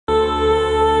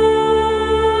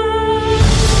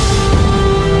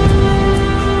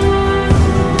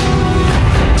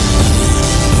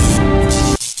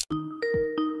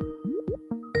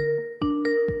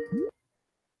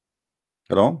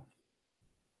Hello?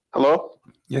 Hello?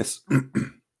 Yes.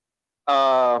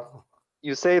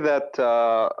 You say that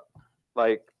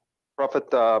like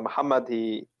Prophet Muhammad,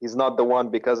 he's not the one,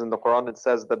 because in the Quran it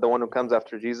says that the one who comes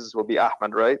after Jesus will be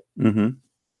Ahmad, right? Mm-hmm.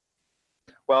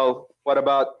 Well, what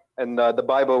about in the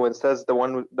Bible when it says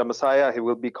the Messiah, he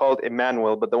will be called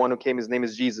Emmanuel, but the one who came, his name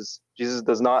is Jesus. Jesus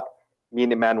does not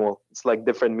mean Emmanuel. It's like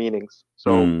different meanings.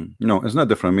 So No, it's not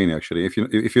different meaning actually.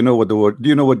 If you know what the word, do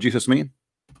you know what Jesus mean?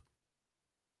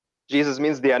 Jesus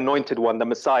means the anointed one, the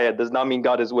Messiah. It does not mean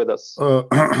God is with us.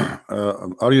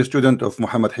 Are you a student of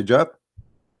Muhammad Hijab?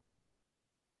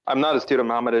 I'm not a student of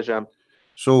Muhammad Hijab.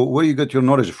 So where you get your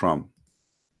knowledge from?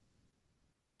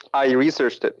 I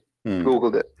researched it,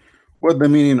 Googled it. What the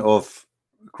meaning of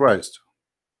Christ?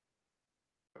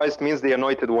 Christ means the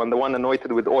anointed one, the one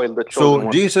anointed with oil, the chosen So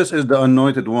one. Jesus is the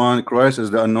anointed one, Christ is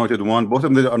the anointed one, both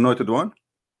of them the anointed one?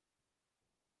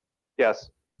 Yes.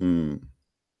 Who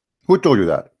told you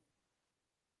that?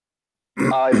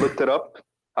 I looked it up.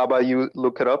 How about you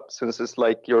look it up, since it's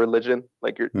like your religion?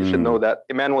 Like you should know that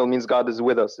Emmanuel means God is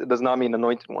with us. It does not mean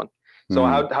anointed one. So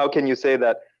how can you say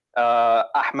that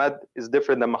Ahmad is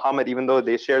different than Muhammad, even though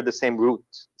they share the same root?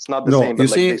 It's not the same. No, But you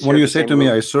like see, they when share you the say same to me,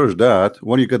 root. I searched that,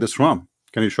 where do you get this from?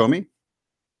 Can you show me?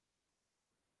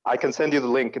 I can send you the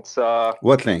link. It's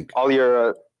what link? all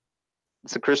your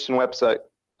it's a Christian website.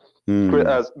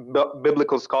 As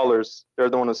biblical scholars, they're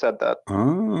the one who said that.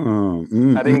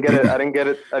 I didn't get it. I didn't get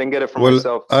it. I didn't get it for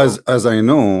myself. As I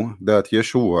know that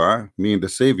Yeshua means the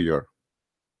Savior,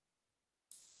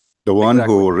 the one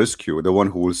who will rescue, the one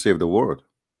who will save the world.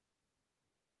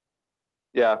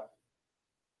 Yeah.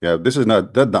 Yeah, this is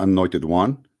not that the anointed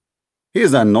one. He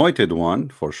is the anointed one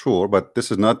for sure, but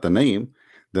this is not the name.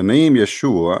 The name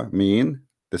Yeshua mean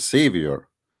the Savior.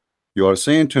 You are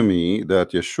saying to me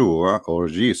that Yeshua or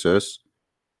Jesus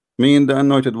mean the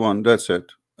anointed one. That's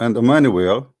it. And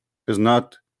Emmanuel is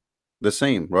not the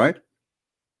same, right?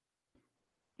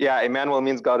 Yeah, Emmanuel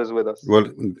means God is with us.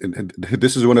 Well,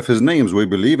 this is one of his names. We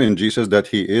believe in Jesus that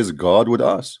he is God with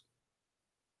us.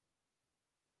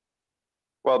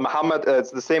 Well, Muhammad, it's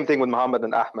the same thing with Muhammad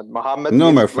and Ahmad. Muhammad no,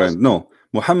 means my friend, no.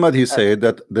 Muhammad, he said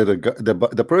that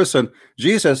the person,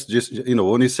 Jesus, just, you know,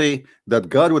 when he say that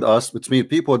God with us, which means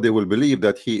people, they will believe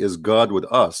that he is God with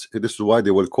us. This is why they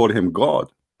will call him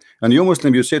God. And you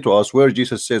Muslim, you say to us, where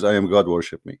Jesus says, I am God,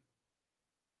 worship me.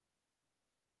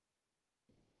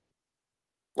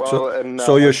 Well,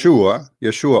 so Yeshua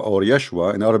or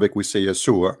Yeshua, in Arabic we say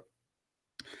Yeshua,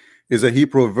 is a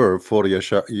Hebrew verb for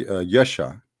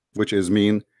Yasha, which is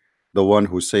mean the one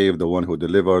who saved, the one who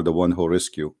delivered, the one who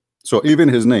rescued. So even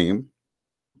his name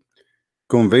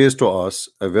conveys to us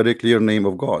a very clear name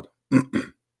of God.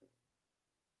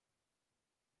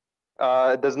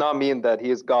 It does not mean that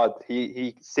he is God.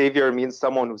 He Savior means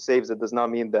someone who saves. It does not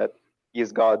mean that he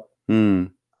is God.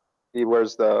 He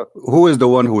wears the. Who is the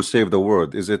one who saved the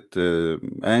world? Is it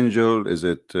angel? Is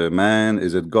it man?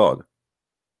 Is it God?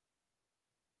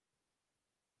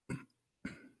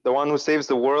 The one who saves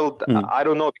the world. I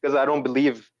don't know, because I don't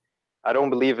believe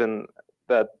in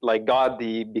that. Like God,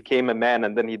 he became a man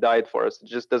and then he died for us. It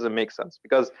just doesn't make sense.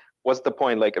 Because what's the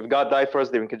point? Like if God died for us,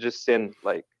 then we could just sin.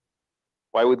 Like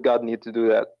why would God need to do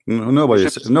that?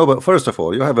 No, but first of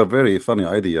all, you have a very funny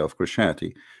idea of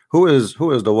Christianity. Who is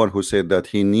the one who said that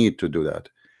he need to do that?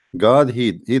 God,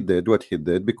 he did what he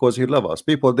did because he loves us.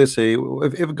 People, they say,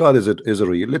 if God is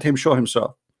real, let him show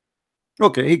himself.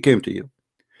 Okay, he came to you.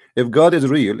 If God is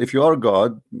real, if you are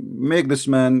God, make this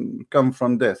man come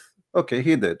from death. Okay,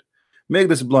 he did. Make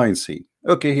this blind see.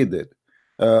 Okay, he did.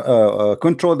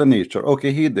 Control the nature.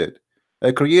 Okay, he did.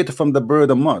 Create from the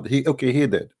bird and mud. He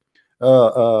did.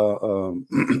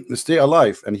 Stay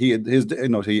alive, and he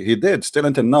did. Still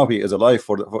until now, he is alive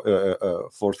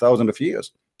for thousands of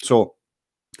years. So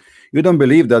you don't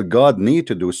believe that God need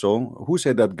to do so. Who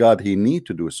said that God he need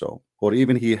to do so, or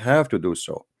even he have to do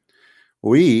so?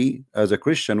 We as a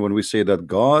Christian, when we say that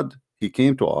God he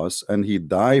came to us and he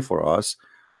died for us,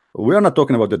 we are not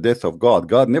talking about the death of God.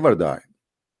 God never died.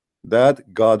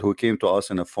 That God who came to us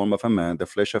in the form of a man, the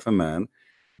flesh of a man,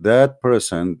 that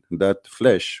person, that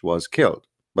flesh was killed,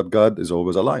 but God is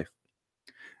always alive.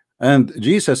 And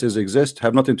Jesus is exist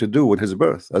have nothing to do with his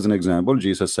birth. As an example,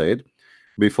 Jesus said,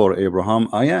 before Abraham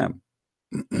I am.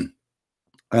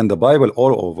 And the Bible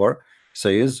all over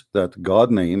says that God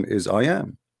name is I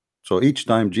am. So each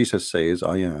time Jesus says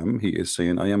I am, he is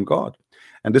saying I am God.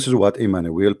 And this is what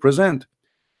Emmanuel present,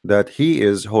 that he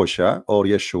is Hosha or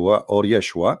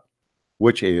Yeshua,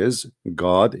 which is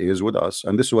God is with us.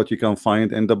 And this is what you can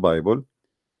find in the Bible.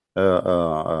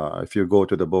 If you go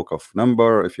to the book of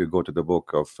Number, if you go to the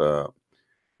book of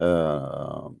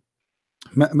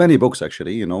Many books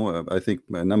actually, you know, I think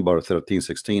number 13,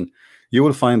 16, you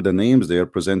will find the names there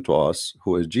present to us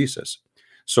who is Jesus.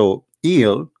 So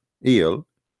El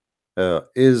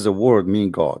is a word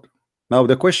mean God. Now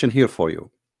the question here for you,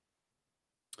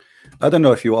 I don't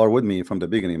know if you are with me from the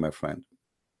beginning, my friend.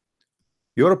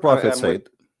 Your prophet I'm with. said,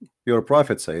 your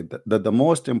prophet said that the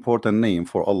most important name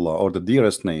for Allah, or the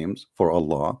dearest names for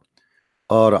Allah,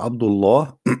 are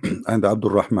Abdullah and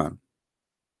Abdul Rahman.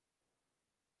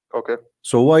 Okay.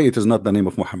 So why it is not the name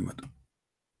of Muhammad?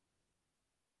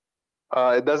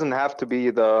 It doesn't have to be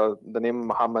the name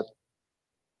Muhammad.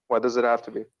 Why does it have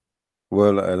to be?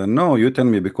 Well, I don't know. You tell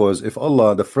me, because if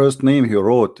Allah, the first name He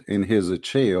wrote in His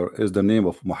chair is the name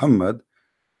of Muhammad,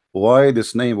 why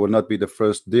this name will not be the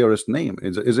first dearest name?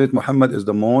 Is it Muhammad is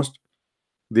the most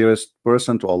dearest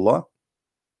person to Allah?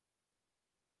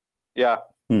 Yeah.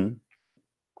 Hmm.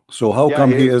 So how Yeah,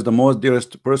 come he he is. is the most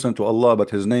dearest person to Allah, but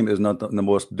his name is not the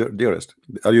most dearest?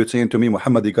 Are you saying to me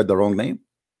Muhammad he got the wrong name?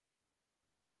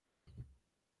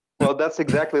 Well, that's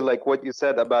exactly like what you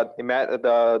said about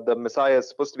the Messiah is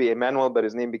supposed to be Emmanuel, but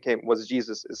his name was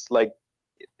Jesus. It's like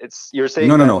you're No, saying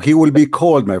no, no. that He will be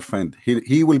called, my friend.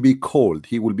 He will be called.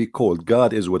 He will be called.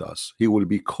 God is with us. He will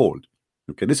be called.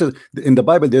 Okay, this is in the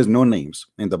Bible. There's no names.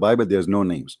 In the Bible, there's no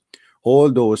names. All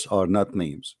those are not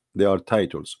names. They are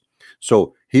titles.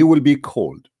 So he will be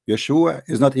called. Yeshua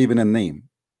is not even a name.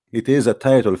 It is a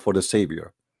title for the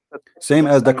Savior. Same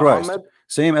yes, as the and Christ.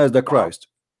 Same as the Muhammad Christ.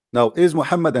 Now, is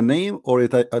Muhammad a name or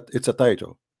it's a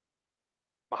title?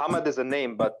 Muhammad is a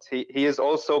name, but he is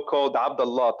also called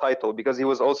Abdullah title because he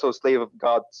was also a slave of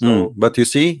God. So But you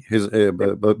see, his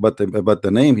but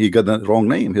the name, he got the wrong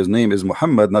name. His name is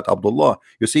Muhammad, not Abdullah.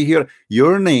 You see here,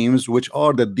 your names, which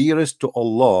are the dearest to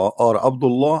Allah, are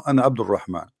Abdullah and Abdul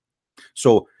Rahman.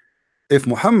 So if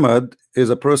Muhammad is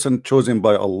a person chosen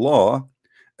by Allah,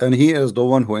 and he is the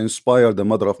one who inspired the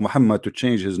mother of Muhammad to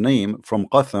change his name from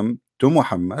Qatham to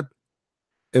Muhammad,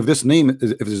 if this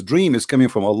if this dream is coming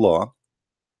from Allah,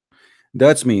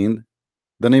 that's mean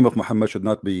the name of Muhammad should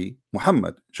not be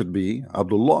Muhammad, should be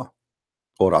Abdullah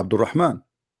or Abdul Rahman.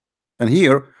 And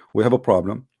here we have a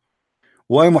problem.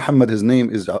 Why Muhammad, his name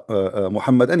is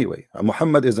Muhammad anyway?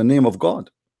 Muhammad is the name of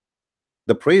God,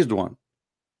 the praised one.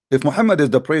 If Muhammad is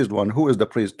the praised one, who is the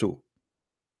praised to?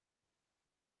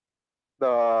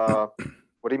 the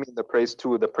what do you mean the praised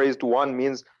to? The praised one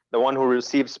means the one who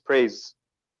receives praise.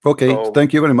 Okay, So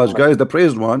thank you very much, guys. The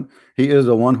praised one, he is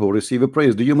the one who receive a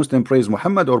praise. Do you Muslim praise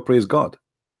Muhammad or praise God?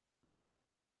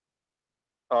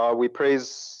 we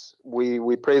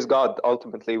praise God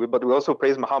ultimately, but we also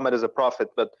praise Muhammad as a prophet.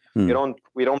 But we don't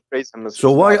praise him So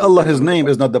as why God. We Allah, praise his him as name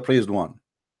God. is not the praised one?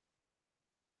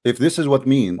 If this is what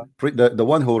mean, the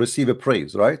one who receive a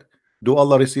praise, right? Do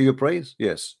Allah receive a praise?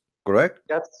 Yes, correct.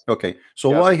 Yes. Okay,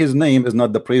 so Yes. why his name is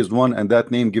not the praised one and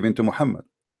that name given to Muhammad?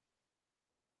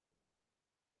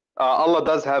 Allah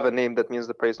does have a name that means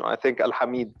the praised one. I think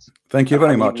Al-Hamid. Thank you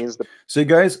very much. Means See,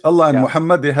 guys, Allah and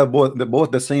Muhammad, they have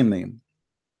both the same name.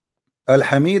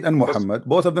 Al-Hamid and Muhammad,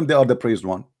 both of them, they are the praised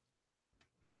one.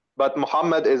 But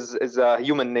Muhammad is a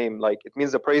human name. Like it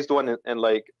means the praised one, and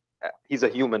like he's a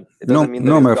human. It No, doesn't mean that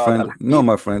no, he's my God. friend, no,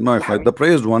 my friend, my friend. The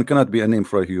praised one cannot be a name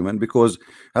for a human, because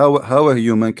how a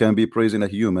human can be praising a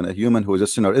human who is a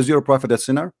sinner? Is your prophet a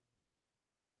sinner?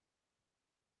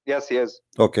 Yes, he is.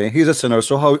 Okay, he's a sinner.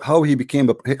 So how he became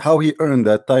how he earned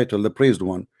that title, the praised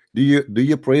one? Do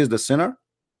you praise the sinner?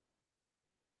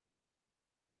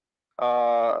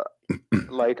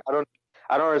 Like I don't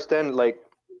understand. Like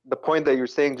the point that you're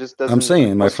saying just doesn't. I'm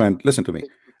saying, my friend, listen to me.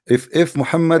 If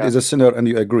Muhammad is a sinner and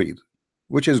you agreed,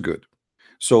 which is good.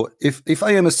 So if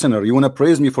I am a sinner, you want to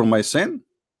praise me for my sin?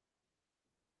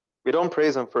 We don't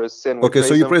praise him for his sin. Okay,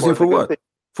 so you praise him for what?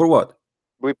 For what?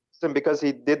 We praise him because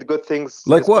he did good things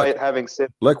like despite what? having sin.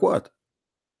 Like what?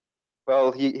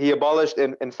 Well, he abolished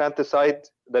infanticide,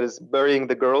 that is burying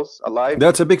the girls alive.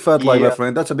 That's a big fat lie, my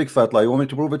friend. That's a big fat lie. You want me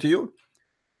to prove it to you?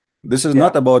 This is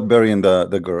not about burying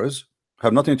the girls.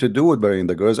 Have nothing to do with burying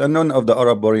the girls, and none of the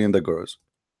Arab burying the girls.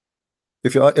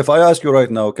 If I ask you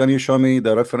right now, can you show me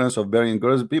the reference of burying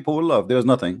girls? People will laugh. There's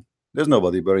nothing. There's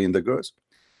nobody burying the girls.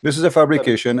 This is a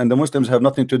fabrication, and the Muslims have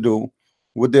nothing to do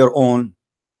with their own.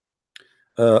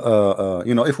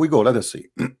 You know, if we go, let us see.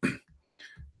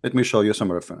 Let me show you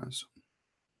some reference.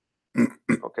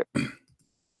 Okay.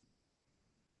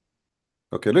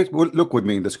 Okay, look with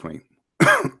me in the screen.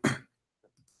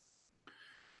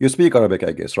 You speak Arabic,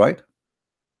 I guess, right?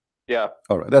 Yeah.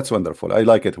 All right, that's wonderful. I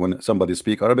like it when somebody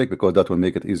speak Arabic, because that will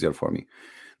make it easier for me.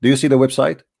 Do you see the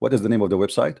website? What is the name of the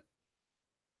website?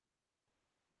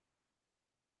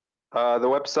 The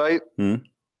website.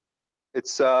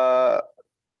 It's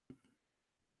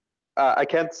I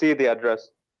can't see the address.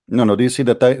 No, do you see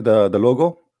the logo?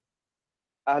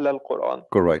 Ahl al-Quran.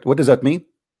 Correct. What does that mean?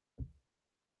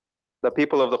 The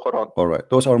people of the Quran. All right,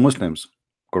 those are Muslims,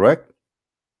 correct?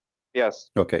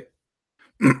 Yes. Okay.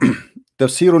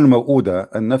 تفسير الموءودة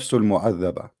النفس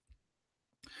المعذبة.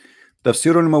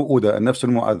 تفسير الموءودة النفس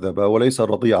المعذبة وليس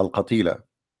الرضيعة القتيلة.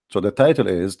 So the title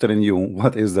is telling you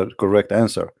what is the correct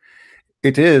answer.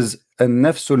 It is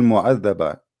النفس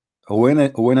المعذبة.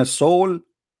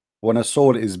 When a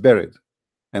soul is buried,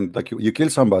 and like you kill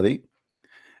somebody,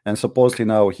 and supposedly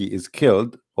now he is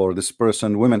killed, or this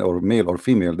person, women or male or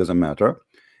female, doesn't matter,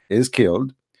 is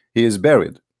killed, he is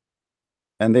buried,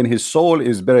 and then his soul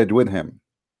is buried with him.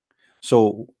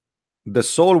 So the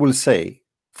soul will say,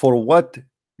 for what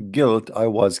guilt I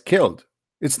was killed.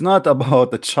 It's not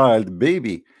about the child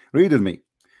baby. Read with me.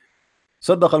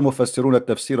 صدق المفسرون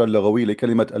التفسير اللغوي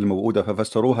لكلمة الموءودة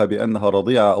ففسروها بأنها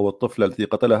رضيعة أو الطفلة التي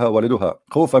قتلها والدها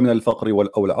خوفا من الفقر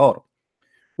أو العار.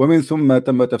 ومن ثم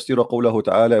تم تفسير قوله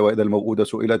تعالى وإذا الموءودة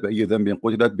سئلت بأي ذنب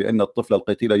قتلت بأن الطفل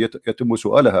القتيل يتم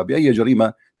سؤالها بأي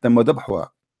جريمة تم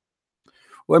ذبحها.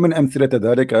 ومن أمثلة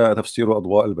ذلك تفسير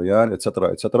أضواء البيان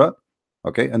etc etc.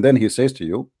 Okay, and then he says to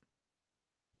you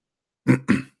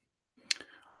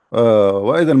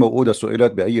وإذا الموءودة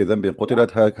سئلت بأي ذنب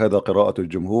قتلت. هذا قراءة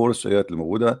الجمهور. سئلت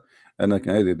الموءودة أن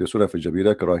كان يدسون في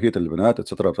الجبيرة كراهية البنات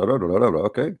etc.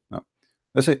 Okay, no.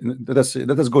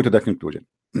 Let us go to the conclusion.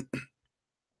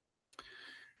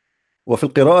 وفي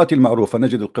القراءة المعروفة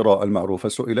نجد القراءة المعروفة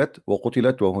سئلت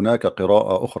وقتلت، وهناك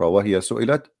قراءة أخرى وهي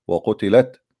سئلت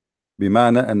وقتلت،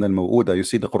 بمعنى أن الموءودة. You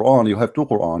see the Quran, you have two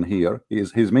Quran here.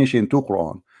 He's mentioning two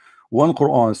Quran. One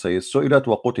Quran says سئلت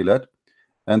وقتلت,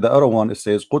 and the other one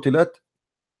says قتلت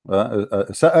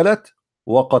سألت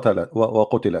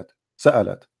وقتلت.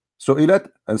 سألت, سئلت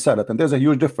and سألت, and there's a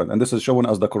huge difference, and this is showing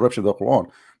us the corruption of the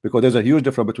Quran, because there's a huge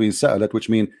difference between سألت, which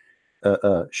means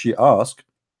she asked,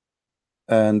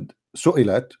 and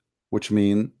سئلت, which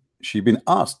means she been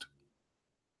asked.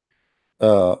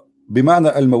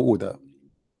 بمعنى الموءودة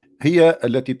هي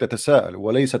التي تتساءل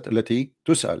وليست التي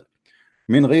تسأل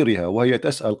من غيرها، وهي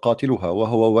تسأل قاتلها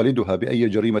وهو والدها بأي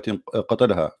جريمة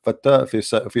قتلها، فالتاء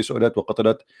في سئلت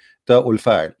وقتلت تاء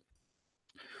الفاعل.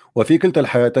 وفي كلتا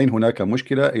الحالتين هناك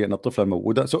مشكلة، هي أن الطفلة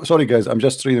الموءودة sorry guys, I'm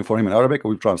just reading for him in Arabic,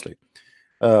 we'll translate.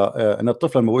 أن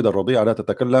الطفلة الموءودة الرضيعة لا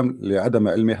تتكلم لعدم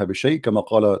علمها بشيء، كما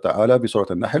قال تعالى في سورة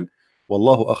النحل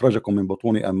والله أخرجكم من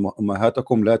بطون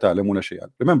أمهاتكم لا تعلمون شيئا.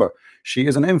 Remember, she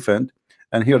is an infant,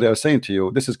 and here they are saying to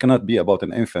you, this cannot be about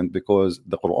an infant, because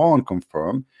the Quran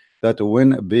confirmed that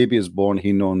when a baby is born,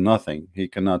 he knows nothing, he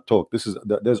cannot talk.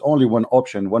 There's only one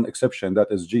option, one exception, that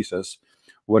is Jesus.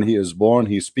 When he is born,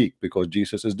 he speaks, because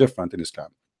Jesus is different in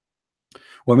Islam.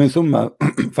 ومن ثم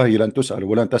فهي لن تسأل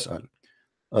ولن تسأل،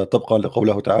 طبقا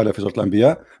لقوله تعالى في سورة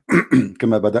الأنبياء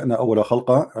كما بدأنا أول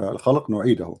الخلق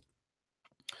نعيده.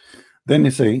 Then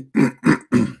he say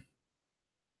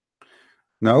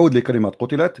نعود لكلمة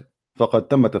قتلت، فقد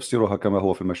تم تفسيرها كما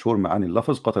هو في المشهور معاني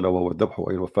اللفظ قتل وهو الذبح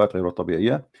أي الوفاة غير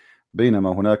الطبيعية،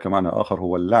 بينما هناك معنى آخر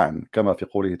هو اللعن، كما في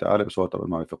قوله تعالى بسورة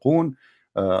المنافقون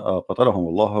قتلهم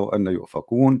الله أن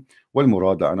يؤفكون،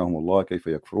 والمراد لعنهم الله كيف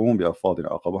يكفرون بألفاظ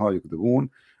عاقبها يكذبون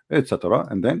etc.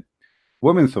 And then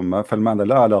ومن ثم فالمعنى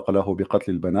لا علاقة له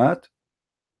بقتل البنات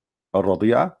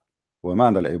الرضيعة،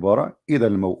 ومعنى العبارة إذا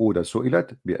الموءودة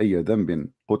سئلت بأي ذنب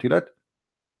قتلت،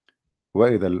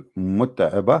 وإذا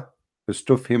المتعبة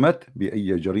استفهمت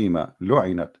بأي جريمة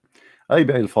لعنت، أي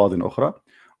بألفاظ أخرى،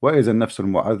 وإذا النفس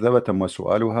المعذبة تم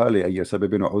سؤالها لأي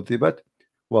سبب عذبت،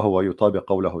 وهو يطابق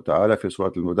قوله تعالى في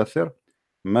سورة المدثر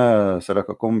ما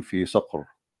سلككم في سقر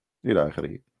إلى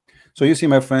آخره. So you see,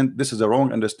 my friend, this is a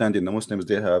wrong understanding the Muslims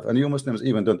they have, and you Muslims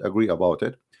even don't agree about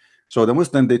it. So the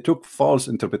Muslims, they took false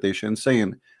interpretation,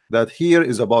 saying that here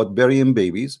is about burying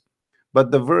babies,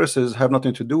 but the verses have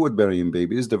nothing to do with burying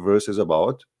babies. The verse is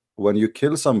about when you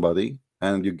kill somebody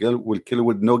and you will kill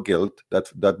with no guilt,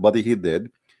 that body he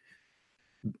did.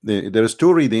 There is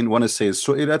two reading. One is says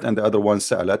su'ilat and the other one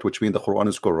sa'alat, which means the Quran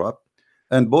is corrupt.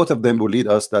 And both of them will lead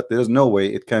us that there is no way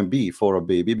it can be for a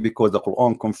baby, because the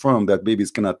Quran confirmed that babies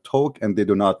cannot talk and they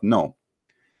do not know.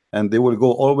 And they will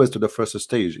go always to the first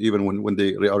stage, even when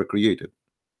they are created,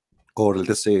 or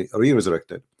let's say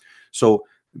re-resurrected. So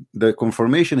the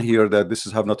confirmation here that this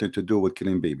is have nothing to do with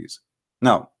killing babies.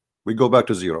 Now we go back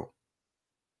to zero.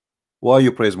 Why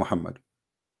you praise Muhammad?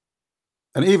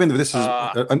 And even if this is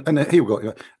and here we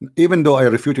go. Even though I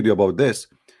refuted you about this,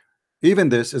 even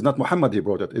this is not Muhammad, he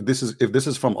brought it. If this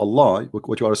is from Allah,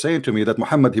 what you are saying to me that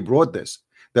Muhammad, he brought this,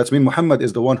 that's mean Muhammad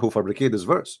is the one who fabricated this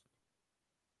verse.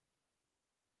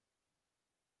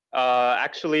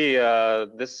 Actually,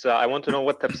 this I want to know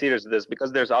what tafsir is this,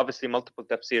 because there's obviously multiple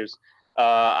tafsirs.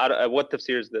 What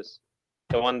tafsir is this?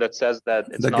 The one that says that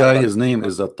it's The not guy, about his name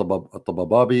is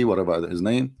Tabababi, whatever his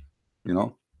name, you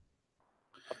know.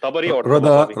 Tabari or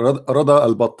Rada Tabababi? Rada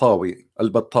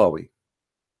al-Battawi,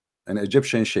 an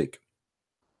Egyptian sheikh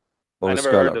or I a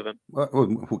never heard scholar. of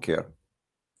him. Who care?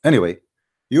 Anyway,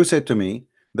 you said to me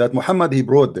that Muhammad, he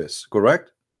brought this,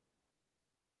 correct?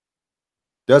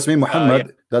 That's mean Muhammad.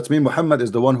 Yeah. That's mean Muhammad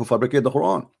is the one who fabricated the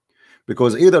Quran,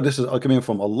 because either this is coming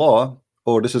from Allah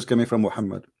or this is coming from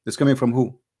Muhammad. It's coming from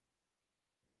who?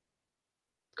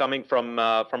 Coming from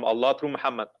Allah through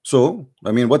Muhammad. So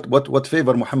I mean, what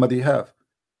favor Muhammad he have?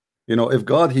 You know, if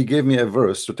God he gave me a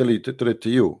verse to tell it to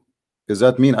you, does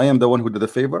that mean I am the one who did the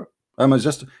favor? I'm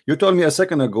just, you told me a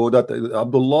second ago that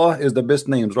Abdullah is the best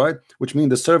names, right? Which means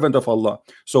the servant of Allah.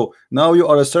 So now you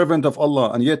are a servant of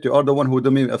Allah, and yet you are the one who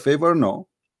did me a favor? No,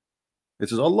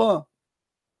 it is Allah.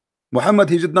 Muhammad,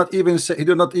 he did not even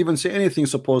say anything.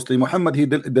 Supposedly Muhammad, he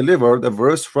delivered a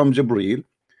verse from Jibreel,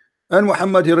 and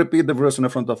Muhammad, he repeat the verse in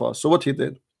front of us. So what he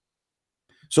did?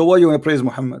 So why you want to praise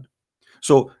Muhammad?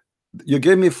 So you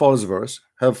gave me false verse,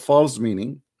 have false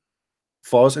meaning,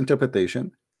 false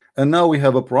interpretation, and now we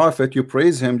have a prophet. You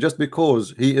praise him just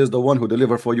because he is the one who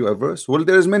delivered for you a verse. Well,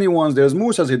 there's many ones. There's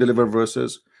Musa, he delivered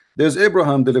verses. There's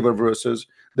Abraham delivered verses.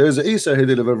 There's Isa, he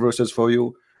delivered verses for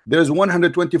you. There's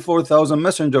 124,000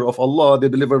 messenger of Allah, they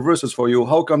deliver verses for you.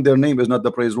 How come their name is not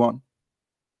the praised one?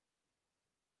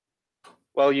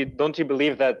 Well, don't you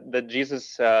believe that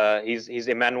Jesus, he's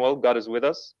Emmanuel, God is with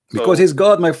us? So, because he's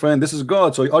God, my friend. This is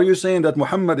God. So are you saying that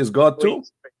Muhammad is God too?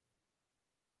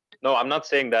 No, I'm not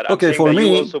saying that. Okay, I'm saying for that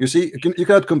me, you see, you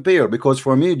cannot compare, because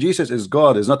for me, Jesus is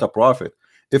God, is not a prophet.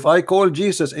 If I call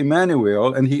Jesus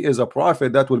Emmanuel and he is a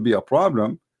prophet, that will be a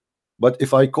problem. But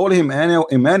if I call him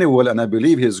Emmanuel and I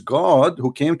believe he's God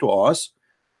who came to us,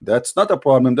 that's not a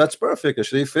problem. That's perfect.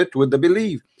 Actually fit with the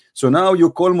belief. So now you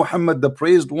call Muhammad the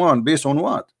praised one based on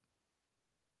what?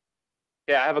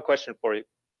 Yeah, I have a question for you.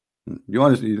 You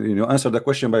want to answer the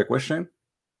question by question?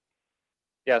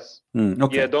 Yes.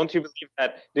 Okay. Yeah. Don't you believe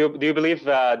that? Do you believe?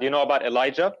 Do you know about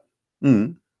Elijah?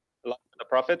 Elijah the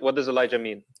prophet. What does Elijah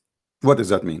mean? What does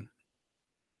that mean?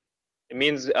 It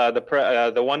means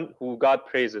the one who God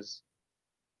praises.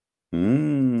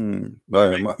 Muhammad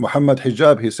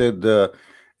Hijab, he said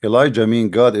Elijah mean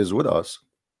God is with us.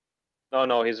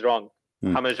 No, he's wrong.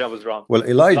 Muhammad Hijab was wrong. Well,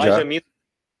 Elijah means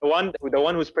the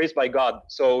one who's praised by God.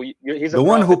 So he's the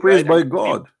one who praised by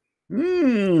God.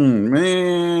 Man,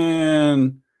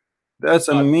 that's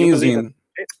amazing.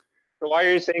 So why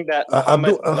are you saying that?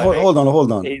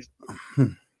 Hold on.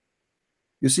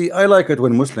 You see, I like it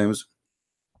when Muslims,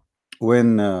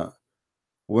 when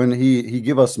he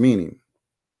give us meaning.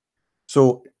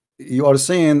 So you are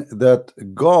saying that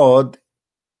God,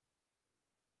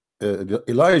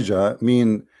 Elijah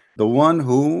mean the one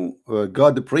who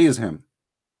God praise him.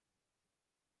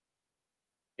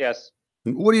 Yes.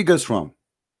 Where do you guess from?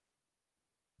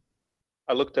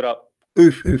 I looked it up.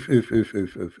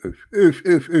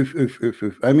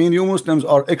 I mean, you Muslims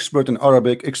are expert in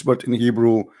Arabic, expert in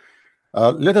Hebrew.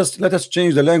 Let us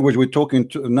change the language we're talking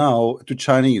to now to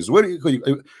Chinese.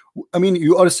 I mean,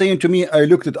 you are saying to me, I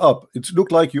looked it up. It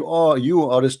looked like you are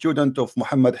a student of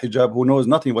Muhammad Hijab who knows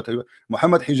nothing. What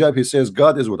Muhammad Hijab, he says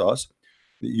God is with us.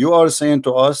 You are saying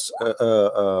to us,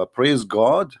 praise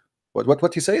God.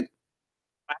 What he said?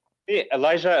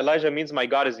 Elijah means my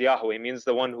God is Yahweh. It means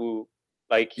the one who,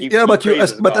 like, yeah, but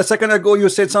a second ago you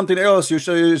said something else. You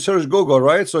search Google,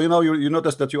 right? So you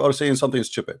notice that you are saying something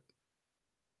stupid.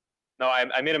 No,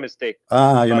 I made a mistake.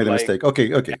 You made a mistake.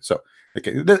 Okay. So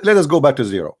let us go back to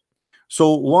zero.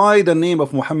 So why the name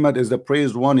of Muhammad is the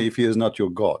praised one if he is not your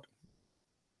God?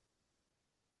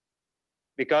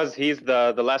 Because he's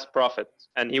the last prophet,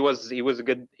 and he was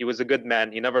a good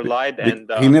man. He never lied, and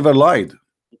he never lied.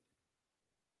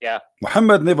 Yeah.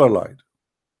 Muhammad never lied.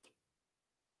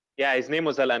 Yeah, his name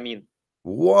was Al-Amin.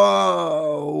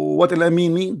 Wow, what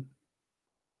Al-Amin mean?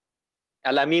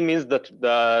 Al-Amin means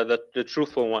the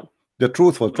truthful one. The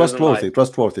truthful, trustworthy,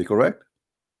 correct?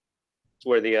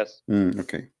 Trustworthy, yes.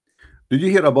 Okay. Did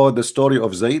you hear about the story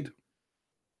of Zayd?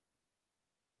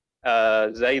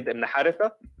 Zayd ibn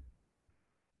Haritha?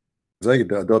 Zayd,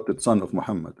 the adopted son of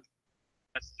Muhammad.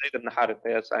 Zayd ibn Haritha,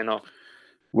 yes, I know.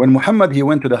 When Muhammad, he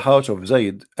went to the house of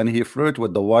Zayd and he flirted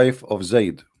with the wife of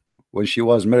Zayd when she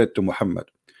was married to Muhammad.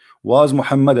 Was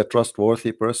Muhammad a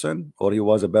trustworthy person or he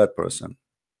was a bad person?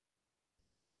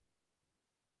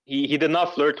 He did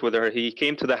not flirt with her. He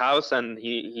came to the house and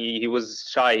he was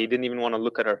shy. He didn't even want to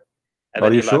look at her.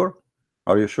 Are you sure?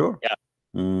 Are you sure? Yeah.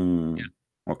 Yeah.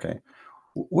 Okay.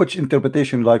 Which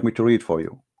interpretation would you like me to read for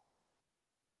you?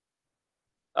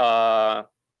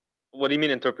 What do you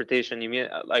mean interpretation? You mean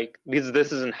like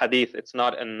this is in hadith, it's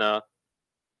not in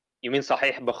you mean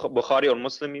Sahih Bukhari or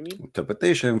Muslim, you mean?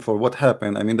 Interpretation for what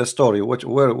happened. I mean the story.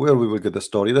 Where we will get the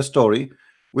story? The story.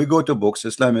 We go to books,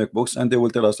 Islamic books, and they will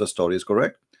tell us the story is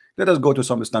correct. Let us go to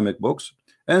some Islamic books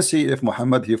and see if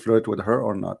Muhammad he flirted with her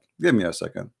or not. Give me a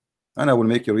second, and I will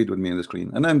make you read with me on the screen.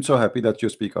 And I'm so happy that you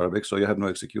speak Arabic, so you have no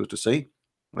excuse to say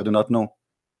I do not know.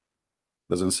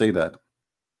 Doesn't say that.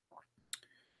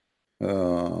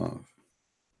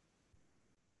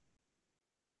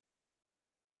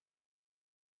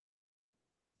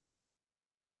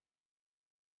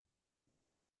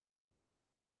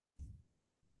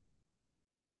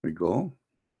 We go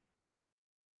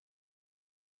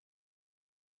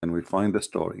and we find the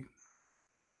story.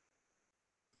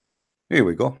 Here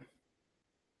we go.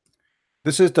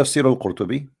 This is Tafsir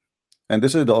al-Qurtubi, and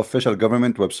this is the official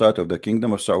government website of the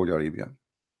Kingdom of Saudi Arabia.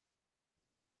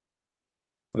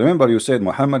 Remember, you said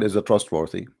Muhammad is a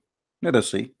trustworthy. Let us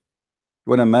see.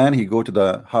 When a man he go to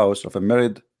the house of a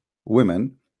married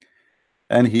woman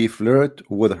and he flirt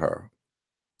with her,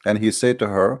 and he said to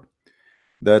her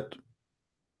that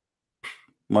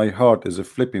my heart is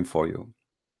flipping for you.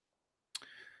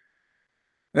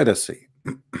 Let us see.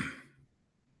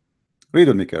 Read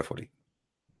with me carefully.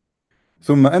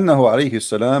 ثم أنه عليه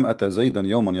السلام أتى زيدا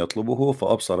يوما يطلبه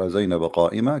فأبصر زينب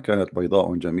قائمة كانت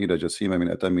بيضاء جميلة جسيمة من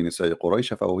أتم نساء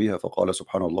قريش فأويها فقال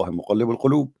سبحان الله مقلب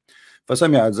القلوب.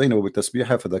 فسمعت زينب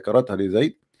بالتسبيح فذكرتها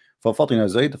لزيد ففطن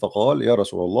زيد فقال يا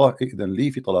رسول الله إذن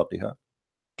لي في طلاقها.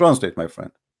 Translate, my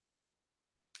friend.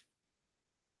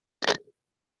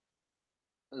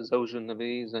 زوج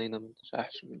النبي زينب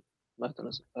تشاحش مات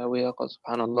فأويها قال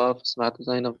سبحان الله فسمعت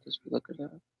زينب بالتسبيح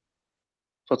ذكرها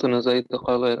فطن زيد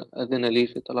قال أذن لي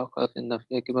في طلاقها فإن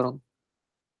فيها كبرا.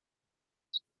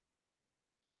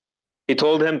 He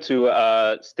told him to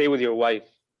stay with your wife.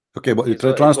 Okay,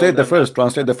 but translate the first.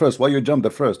 Translate the first. Why you jump the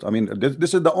first? I mean,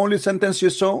 this is the only sentence you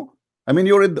saw. I mean,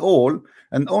 you read all,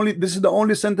 and only this is the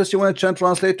only sentence you want to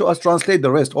translate to us. Translate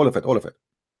the rest, all of it, all of it.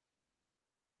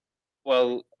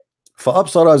 Well,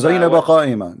 فأبصر زينب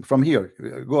قائما. From here,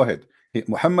 go ahead.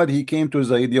 Muhammad he came to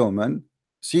Zayd Yawman,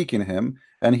 seeking him,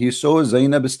 and he saw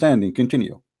Zainab standing.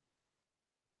 Continue.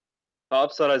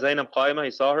 فأبصر زينب قائمة.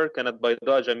 He saw her. كانت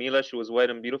بيضاء جميلة. She was white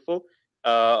and beautiful.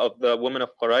 Of the women of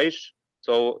Quraysh.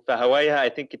 So فهوايها, I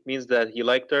think it means that he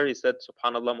liked her. He said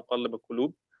Subhanallah مقلب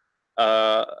القلوب.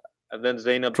 And then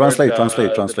Zainab translate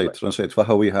heard, translate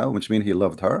فهويها, which means he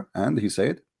loved her, and he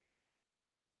said.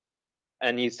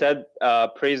 And he said,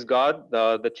 praise God,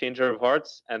 the changer of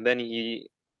hearts. And then he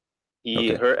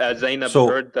okay. heard Zainab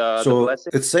heard the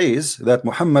blessing. It says that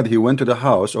Muhammad he went to the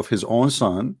house of his own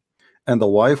son, and the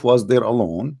wife was there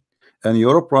alone, and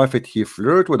your prophet he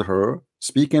flirted with her,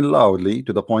 speaking loudly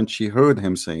to the point she heard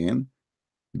him saying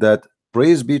that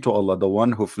praise be to Allah, the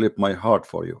one who flipped my heart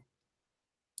for you.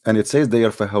 And it says they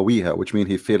are fahawiha, which means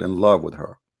he fell in love with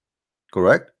her.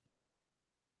 Correct?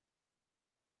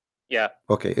 Yeah.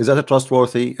 Okay, is that a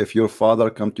trustworthy if your father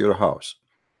come to your house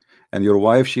and your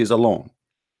wife she is alone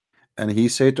and he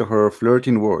say to her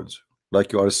flirting words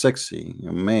like you are sexy,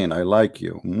 man, I like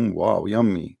you, wow,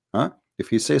 yummy, huh? If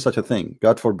he says such a thing,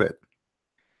 God forbid,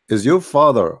 is your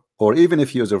father, or even if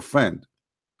he is your friend,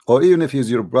 or even if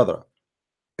he's your brother,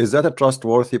 is that a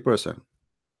trustworthy person?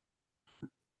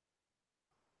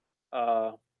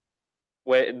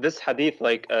 Wait, this hadith,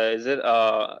 like, is it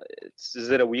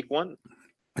a weak one?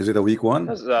 Is it a weak one?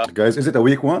 Guys, is it a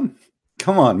weak one?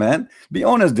 Come on, man. Be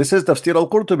honest. This is Tafsir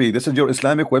al-Qurtubi. This is your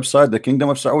Islamic website, the Kingdom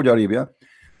of Saudi Arabia.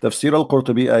 Tafsir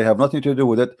al-Qurtubi, I have nothing to do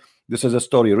with it. This is a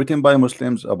story written by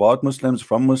Muslims, about Muslims,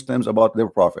 from Muslims, about their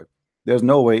prophet. There's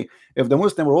no way. If the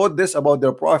Muslim wrote this about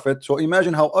their prophet, so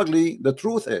imagine how ugly the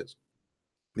truth is.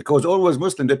 Because always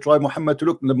Muslim, they try Muhammad to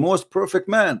look the most perfect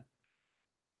man.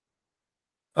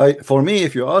 For me,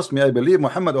 if you ask me, I believe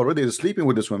Muhammad already is sleeping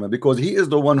with this woman because he is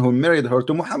the one who married her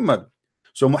to Muhammad.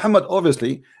 So Muhammad,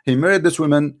 obviously, he married this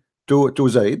woman to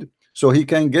Zayd, so he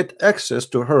can get access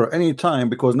to her anytime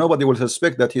because nobody will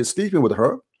suspect that he is sleeping with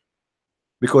her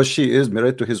because she is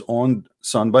married to his own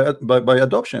son by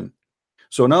adoption.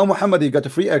 So now Muhammad, he got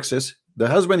free access. The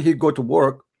husband, he go to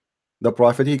work. The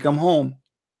prophet, he come home.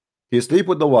 He sleep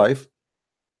with the wife,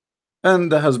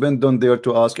 and the husband don't dare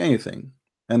to ask anything.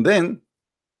 And then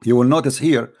you will notice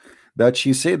here that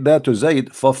she said that to Zayd,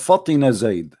 فَفَطِنَ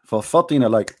Zayd. فَفَطِنَ,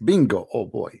 like bingo. Oh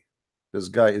boy, this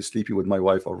guy is sleeping with my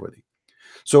wife already.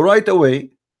 So right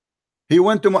away, he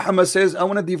went to Muhammad, says, I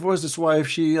want to divorce this wife.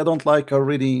 I don't like her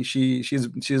really.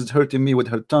 She's hurting me with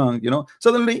her tongue, you know.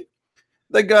 Suddenly,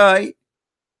 the guy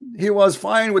He was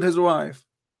fine with his wife.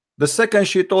 The second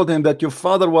she told him that your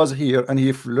father was here and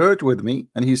he flirted with me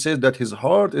and he said that his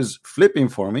heart is flipping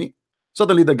for me,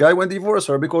 suddenly the guy went divorce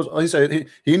her because he said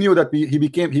he knew that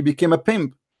he became a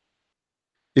pimp.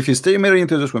 If he stay married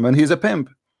to this woman, he's a pimp.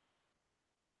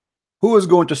 Who is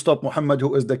going to stop Muhammad,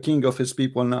 who is the king of his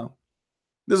people now?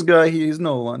 This guy, he is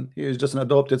no one. He is just an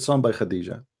adopted son by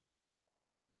Khadija.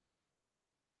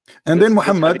 And then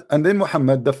Muhammad,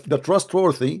 the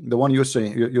trustworthy, the one you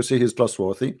say he's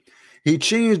trustworthy, he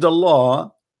changed the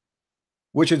law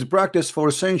which is practiced for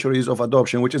centuries of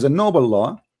adoption, which is a noble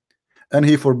law, and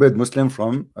he forbid Muslim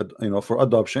from for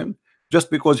adoption just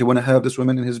because he want to have this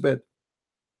woman in his bed.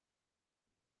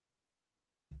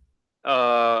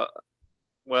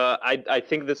 Well, I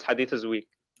think this hadith is weak.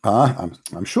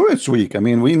 I'm sure it's weak. I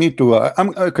mean, we need to. I'm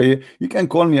okay. You can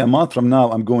call me a month from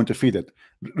now. I'm going to feed it.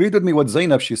 Read with me what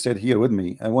Zainab she said here with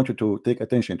me. I want you to take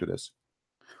attention to this.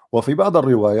 وفي بعض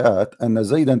الروايات أن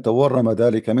زيدا تورم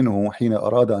ذلك منه حين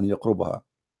أراد أن يقربها.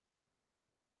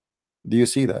 Do you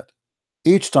see that?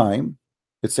 Each time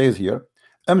it says here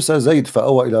أمسى زيد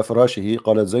فأوى إلى فراشه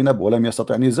قالت زينب ولم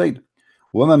يستطعني زيد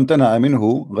وما امتنع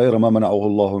منه غير ما منعه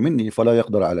الله مني فلا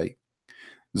يقدر علي.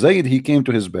 Zaid, he came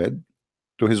to his bed,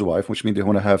 to his wife, which means they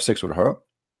want to have sex with her,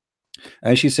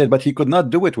 and she said, but he could not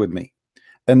do it with me,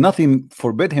 and nothing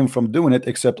forbid him from doing it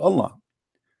except Allah,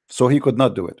 so he could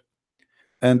not do it.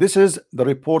 And this is the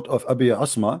report of Abi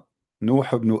Asma, Nuh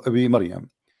ibn Abi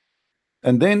Maryam,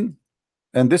 and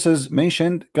this is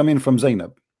mentioned coming from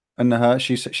Zainab, and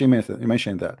she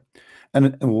mentioned that,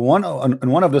 and in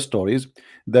one of the stories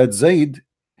that Zaid,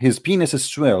 his penis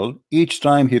swelled each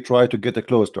time he tried to get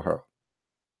close to her.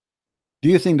 Do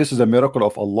you think this is a miracle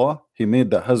of Allah? He made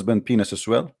the husband penis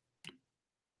swell?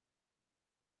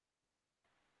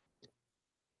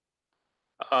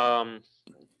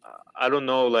 I don't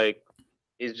know, like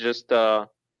it's just I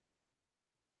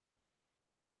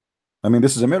mean,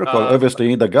 this is a miracle.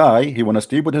 Obviously, the guy, he want to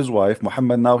sleep with his wife.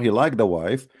 Muhammad, now he like the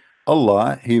wife.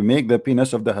 Allah, he make the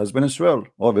penis of the husband swell.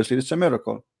 Obviously, it's a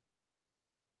miracle.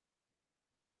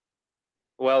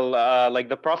 Well, like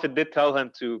the Prophet did tell him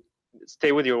to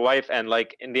stay with your wife, and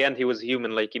like in the end he was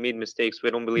human, like he made mistakes. We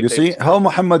don't believe. You see how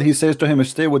Muhammad, he says to him,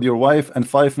 stay with your wife, and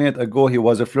 5 minutes ago he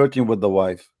was flirting with the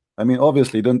wife. I mean,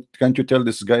 obviously, can't you tell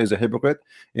this guy is a hypocrite?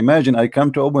 Imagine I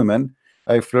come to a woman,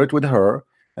 I flirt with her,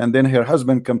 and then her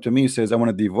husband come to me, says I want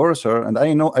to divorce her, and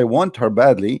I know I want her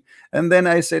badly, and then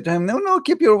I say to him, no,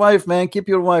 keep your wife, man, keep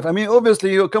your wife. I mean,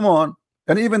 obviously, you come on.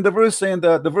 And even the verse saying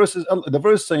that the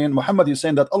verse saying Muhammad is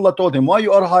saying that Allah told him, why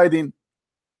you are hiding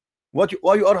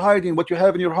why you are hiding what you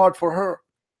have in your heart for her.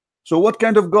 So what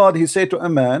kind of God he said to a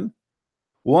man,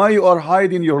 why you are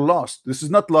hiding your lust? This is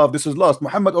not love, this is lust.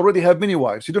 Muhammad already have many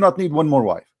wives, you do not need one more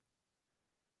wife.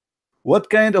 What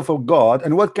kind of a God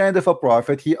and what kind of a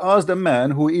prophet he asked a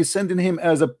man who is sending him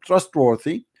as a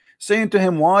trustworthy, saying to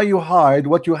him, why you hide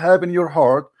what you have in your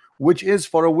heart, which is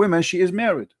for a woman, she is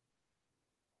married.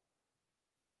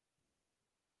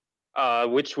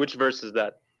 Which verse is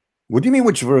that? What do you mean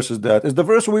which verse is that? It's the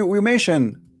verse we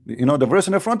mentioned, you know, the verse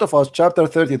in the front of us, chapter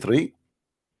 33,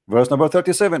 verse number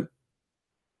 37.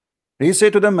 He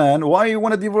said to the man, why you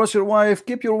want to divorce your wife?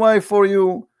 Keep your wife for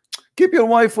you. Keep your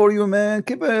wife for you, man.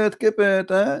 Keep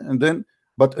it. And then,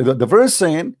 but the verse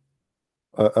saying,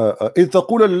 إذ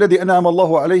تقول الذي أنعم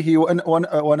الله عليه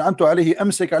وأنعمت عليه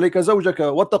أمسك عليك زوجك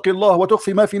واتق الله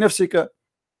وتخفي ما في نفسك.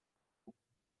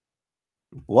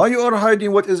 Why you are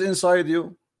hiding what is inside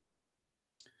you?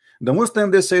 The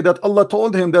Muslim, they say that Allah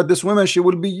told him that this woman, she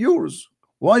will be yours.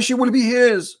 Why she will be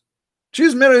his?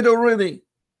 She's married already.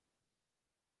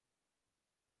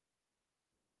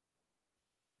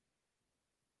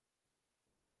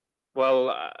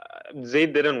 Well,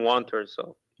 Zayd didn't want her,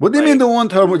 so. What do you mean don't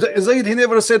want her? Zayd, he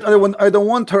never said I don't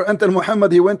want her until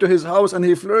Muhammad, he went to his house and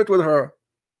he flirted with her.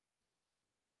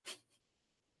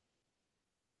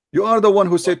 You are the one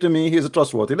who said to me he is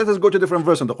trustworthy. Let us go to a different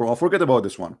verse in the Quran. Forget about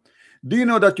this one. Do you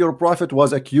know that your prophet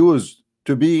was accused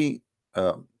to be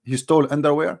he stole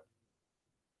underwear?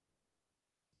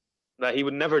 That he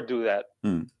would never do that.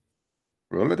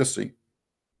 Well, let us see.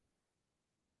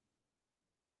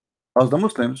 As the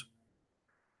Muslims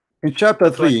in chapter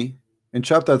 3,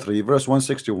 verse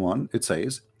 161, it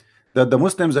says that the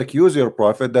Muslims accuse your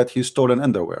prophet that he stole an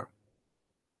underwear.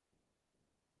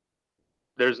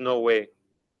 There's no way.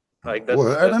 Like that's,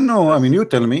 well, I don't know. I mean, you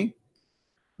tell me.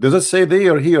 Does it say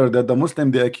there here that the Muslim,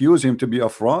 they accuse him to be a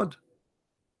fraud?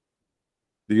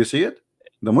 Do you see it?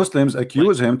 The Muslims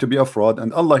accuse him to be a fraud,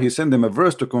 and Allah, he sent him a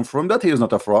verse to confirm that he is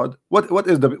not a fraud. What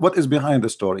is behind the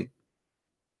story?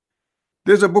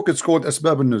 There's a book, it's called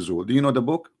Asbab al-Nuzul. Do you know the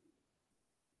book?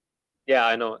 Yeah,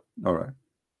 I know it. All right.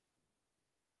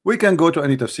 We can go to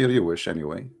any tafsir you wish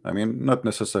anyway. I mean, not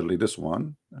necessarily this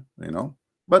one, you know,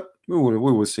 but we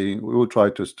will see. We will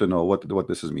try to know what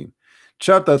this is mean.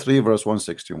 Chapter 3, verse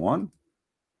 161.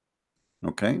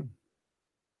 Okay.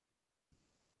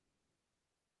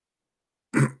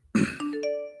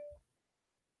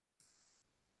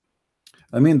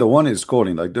 I mean, the one is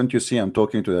calling. Like, don't you see I'm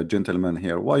talking to that gentleman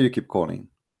here? Why you keep calling?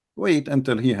 Wait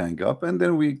until he hang up, and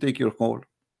then we take your call.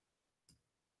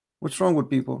 What's wrong with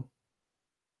people?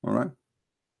 All right.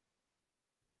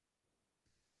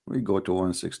 We go to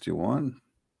 161.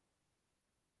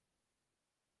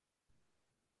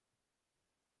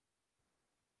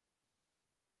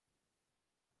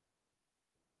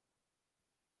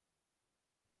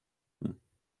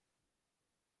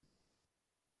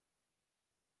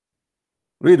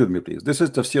 Read with me, please. This is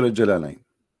Tafsir al-Jalalain.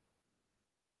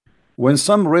 When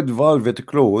some red velvet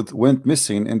cloth went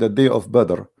missing in the day of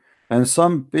Badr, and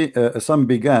some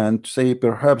began to say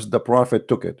perhaps the Prophet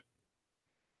took it,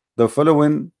 the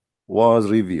following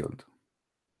was revealed.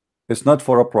 It's not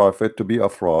for a prophet to be a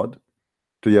fraud,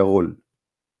 to Yahul.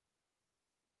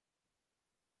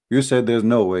 You said there's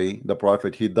no way the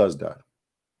Prophet he does that.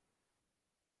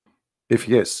 If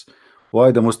yes, why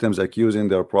the Muslims accusing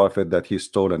their Prophet that he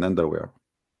stole an underwear?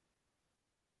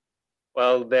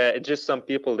 Well, just some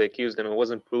people they accused him. It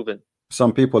wasn't proven.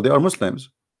 Some people, they are Muslims.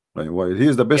 Right? Well, he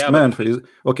is the best man.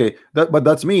 Okay, but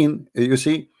that's mean. You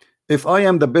see, if I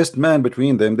am the best man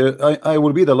between them, I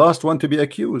will be the last one to be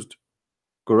accused.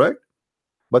 Correct?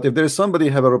 But if there is somebody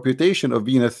have a reputation of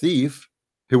being a thief,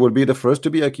 he will be the first to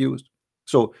be accused.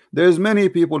 So there's many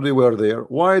people they were there.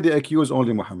 Why they accuse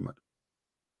only Muhammad?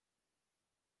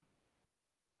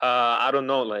 I don't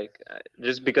know. Like,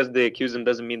 just because they accuse him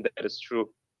doesn't mean that it's true.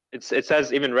 It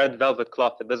says even red velvet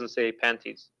cloth. It doesn't say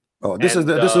panties. Oh, this is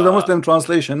the Muslim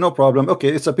translation. No problem. Okay,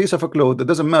 it's a piece of a cloth. It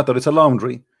doesn't matter. It's a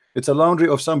laundry. It's a laundry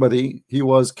of somebody. He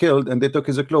was killed and they took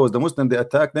his clothes. The Muslim, they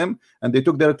attacked them and they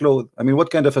took their clothes. I mean, what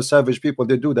kind of a savage people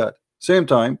they do that? Same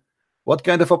time, what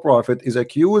kind of a prophet is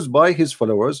accused by his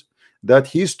followers that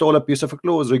he stole a piece of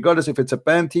clothes, regardless if it's a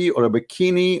panty or a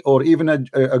bikini or even a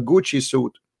Gucci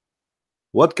suit?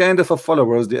 What kind of a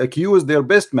followers they accuse their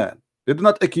best man? They did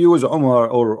not accuse Umar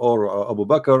or Abu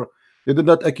Bakr. They did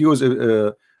not accuse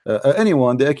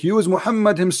anyone. They accuse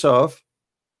Muhammad himself,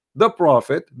 the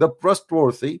prophet, the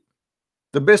trustworthy,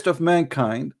 the best of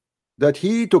mankind, that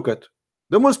he took it.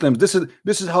 The Muslims,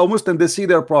 this is how Muslims they see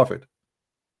their prophet.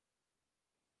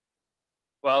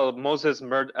 Well, Moses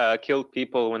killed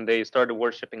people when they started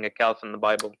worshiping a calf in the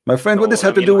Bible. My friend, what does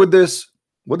have to do with this?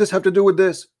 What does have to do with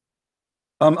this?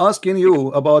 I'm asking you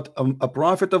about a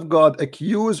prophet of God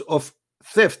accused of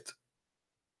theft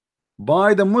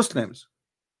by the Muslims.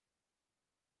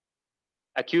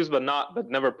 Accused but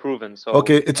never proven. So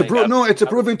okay, it's it's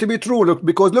proven to be true. Look,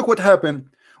 because look what happened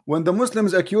when the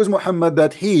Muslims accuse Muhammad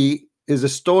that he is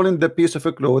stolen the piece of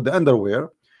a cloth, the underwear.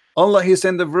 Allah he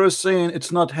sent a verse saying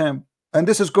it's not him, and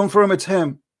this is confirmed it's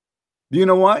him. Do you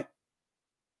know why?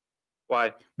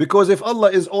 Why? Because if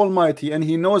Allah is almighty and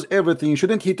he knows everything,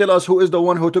 shouldn't he tell us who is the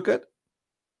one who took it?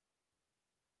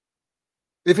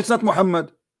 If it's not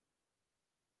Muhammad.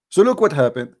 So look what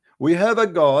happened. We have a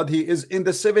God, he is in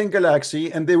the 7th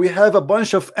galaxy, and then we have a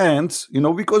bunch of ants, you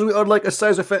know, because we are like a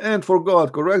size of an ant for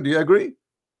God, correct? Do you agree?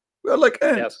 We are like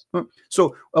ants. Yes.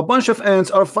 So a bunch of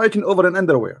ants are fighting over an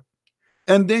underwear.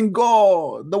 And then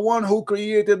God, the one who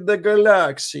created the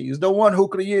galaxies, the one who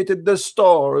created the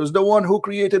stars, the one who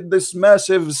created this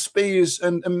massive space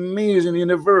and amazing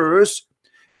universe,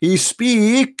 he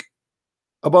speak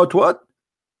about what?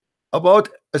 About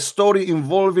a story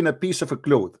involving a piece of a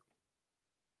cloth.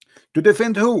 To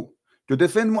defend who? To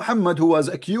defend Muhammad, who was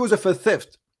accused of a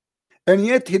theft. And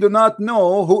yet he do not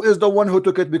know who is the one who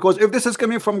took it, because if this is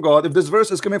coming from God, if this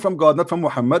verse is coming from God, not from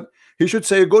Muhammad, he should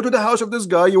say, go to the house of this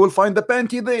guy, you will find the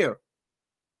panty there.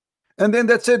 And then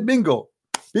that's it, bingo.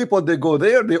 People, they go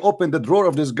there, they open the drawer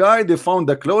of this guy, they found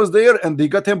the clothes there, and they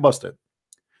got him busted.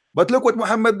 But look what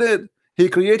Muhammad did. He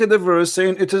created a verse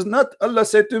saying, it is not, Allah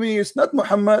said to me, it's not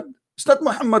Muhammad. It's not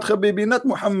Muhammad, Habibi, not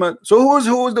Muhammad. So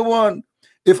who is the one?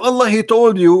 If Allah he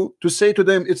told you to say to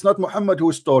them it's not Muhammad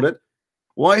who stole it,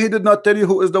 why he did not tell you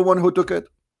who is the one who took it?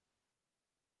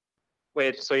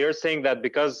 Wait, so you're saying that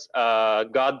because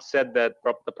God said that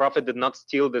the prophet did not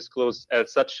steal this clothes,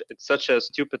 it's such a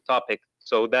stupid topic,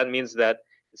 so that means that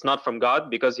it's not from God,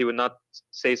 because he would not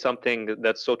say something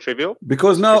that's so trivial?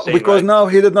 Because now now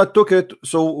he did not took it.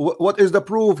 So what is the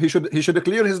proof? He should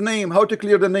clear his name. How to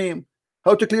clear the name?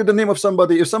 How to clear the name of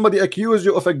somebody? If somebody accused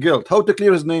you of a guilt, how to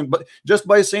clear his name? But just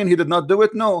by saying he did not do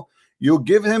it, no. You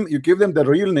give them the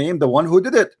real name, the one who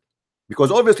did it,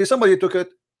 because obviously somebody took it,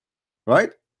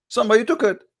 right? Somebody took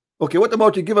it. Okay, what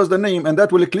about you give us the name, and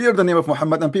that will clear the name of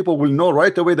Muhammad, and people will know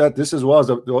right away that this was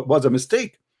a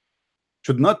mistake.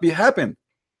 Should not be happen.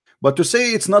 But to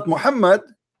say it's not Muhammad,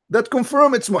 that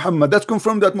confirm it's Muhammad. That's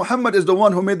confirmed that Muhammad is the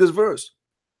one who made this verse.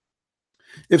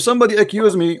 If somebody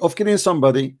accuse me of killing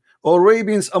somebody or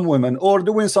raping some women or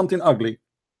doing something ugly,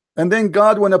 and then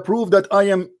God want to prove that I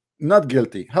am not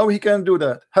guilty, how he can do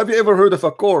that? Have you ever heard of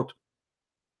a court?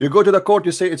 You go to the court,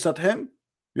 you say it's not him.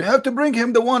 You have to bring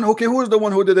him the one. Okay, who is the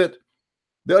one who did it?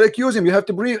 They are accusing him.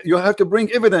 You have to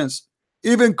bring evidence.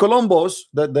 Even Columbus,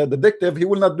 the detective, he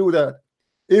will not do that.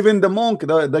 Even the monk,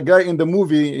 the guy in the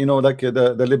movie, you know, like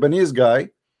the Lebanese guy,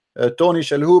 Tony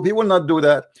Shalhoub, he will not do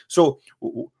that. So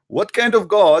what kind of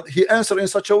God he answered in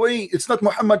such a way? It's not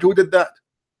Muhammad who did that,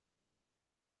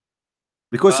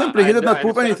 because simply he did not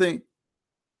prove anything.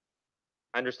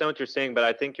 I understand what you're saying, but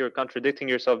I think you're contradicting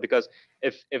yourself, because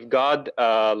if God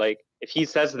like if he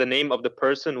says the name of the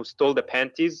person who stole the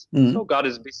panties, so God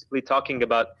is basically talking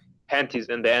about panties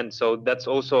in the end. So that's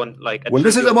also like a well,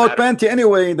 this is about matter. panty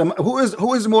anyway.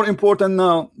 Who is more important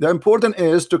now? The important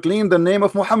is to clean the name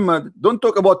of Muhammad. Don't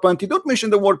talk about panty. Don't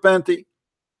mention the word panty.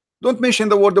 Don't mention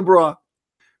the word bra.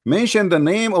 Mention the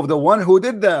name of the one who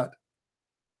did that.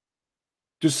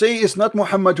 To say it's not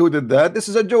Muhammad who did that, this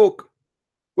is a joke.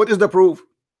 What is the proof?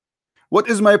 What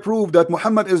is my proof that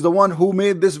Muhammad is the one who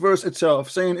made this verse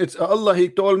itself, saying it's Allah, he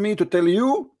told me to tell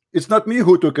you, it's not me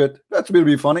who took it? That's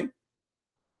really funny.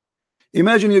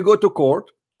 Imagine you go to court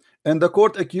and the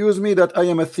court accused me that I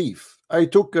am a thief. I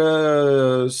took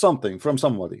something from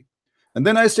somebody, and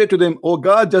then I say to them, oh,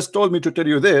 God just told me to tell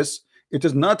you this. It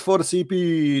is not for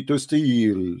CP to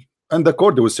steal. And the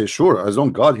court, they will say, sure, as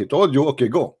long God he told you, okay,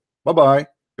 go, bye-bye,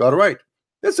 you are right.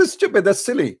 This is stupid. That's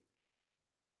silly.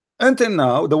 Until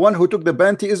now, the one who took the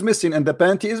panty is missing, and the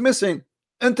panty is missing.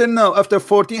 Until now, after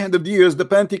 1400 years, the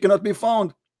panty cannot be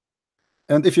found.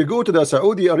 And if you go to the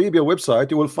Saudi Arabia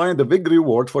website, you will find the big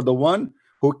reward for the one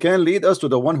who can lead us to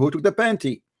the one who took the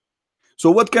panty. So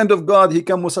what kind of God he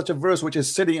come with such a verse which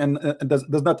is silly and does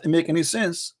not make any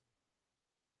sense?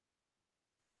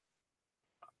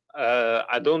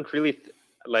 I don't really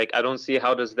I don't see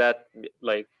how does that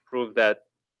like prove that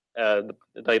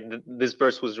this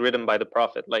verse was written by the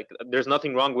prophet. Like, there's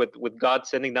nothing wrong with God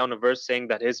sending down a verse saying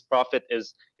that his prophet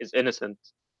is innocent.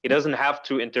 He doesn't have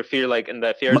to interfere like in the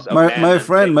affairs of man.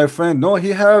 My friend, no, he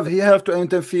have to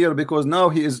interfere, because now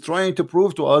he is trying to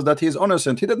prove to us that he's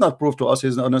innocent. He did not prove to us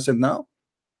he's innocent now.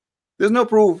 There's no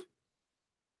proof,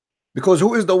 because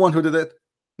who is the one who did it?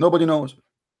 Nobody knows.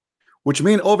 Which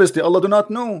means obviously Allah do not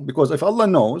know, because if Allah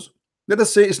knows, let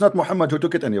us say it's not Muhammad who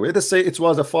took it anyway. Let us say it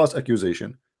was a false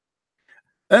accusation.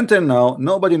 Until now,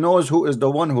 nobody knows who is the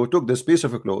one who took this piece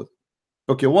of cloth.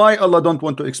 Okay, why Allah don't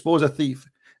want to expose a thief?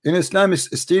 In Islam,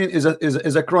 stealing is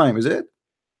a crime, is it?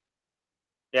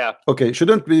 Yeah. Okay,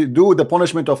 shouldn't we do the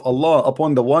punishment of Allah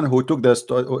upon the one who took the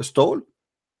stole?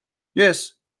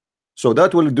 Yes. So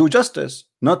that will do justice.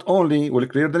 Not only will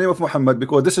clear the name of Muhammad,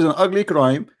 because this is an ugly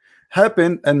crime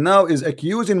happened, and now is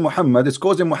accusing Muhammad. It's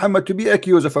causing Muhammad to be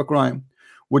accused of a crime,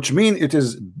 which means it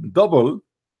is double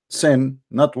sin,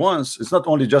 not once. It's not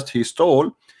only just he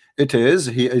stole, it is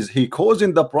he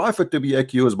causing the prophet to be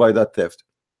accused by that theft.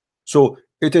 So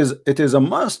it is a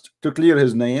must to clear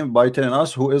his name by telling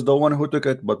us who is the one who took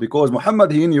it. But because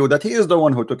Muhammad, he knew that he is the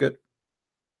one who took it,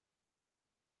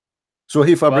 so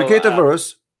he fabricated a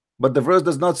verse, but the verse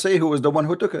does not say who is the one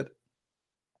who took it.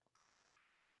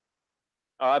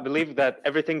 I believe that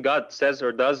everything God says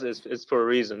or does is for a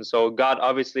reason. So God,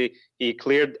 obviously, he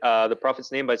cleared the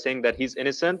prophet's name by saying that he's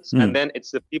innocent, and then it's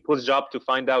the people's job to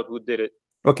find out who did it.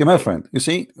 Okay, my friend, you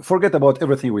see, forget about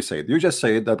everything we said. You just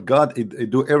said that God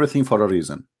do everything for a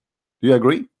reason. Do you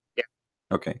agree? Yeah.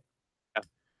 Okay. Yeah.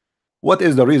 What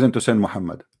is the reason to send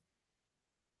Muhammad?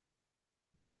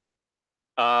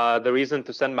 The reason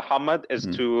to send Muhammad is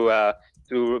to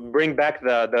bring back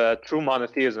the true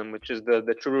monotheism, which is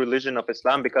the true religion of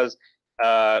Islam, because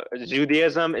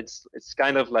Judaism, it's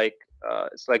kind of like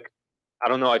it's like, I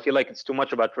don't know, I feel like it's too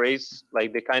much about race.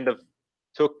 Like they kind of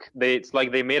it's like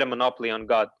they made a monopoly on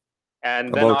God.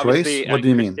 And then about obviously race? What do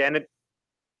you mean?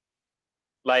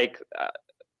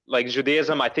 Like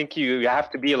Judaism, I think you have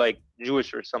to be like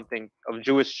Jewish or something, of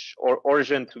Jewish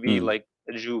origin to be like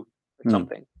a Jew or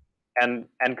something. And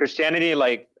Christianity,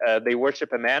 like they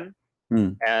worship a man.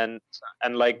 And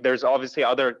like there's obviously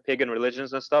other pagan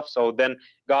religions and stuff. So then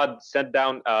God sent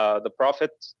down the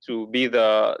prophet to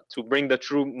bring the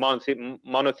true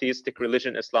monotheistic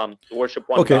religion, Islam, to worship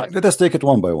one God. Okay, let us take it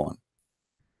one by one.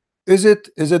 Is it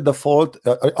the fault?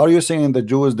 Are you saying the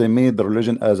Jews, they made the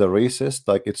religion as a racist,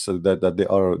 like it's that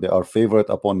they are favorite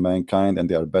upon mankind and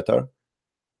they are better?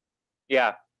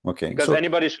 Yeah. Okay, because so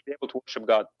anybody should be able to worship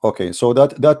God. okay, so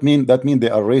that mean they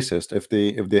are racist if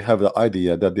they have the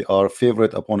idea that they are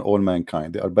favorite upon all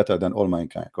mankind, they are better than all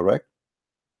mankind, correct?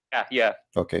 Yeah.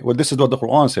 Okay, well, this is what the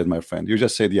Quran said, my friend. You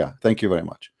just said, yeah, thank you very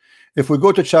much. If we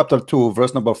go to chapter 2,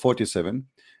 verse number 47,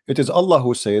 it is Allah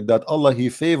who said that Allah, He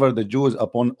favored the Jews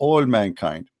upon all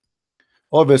mankind.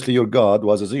 Obviously, your God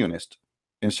was a Zionist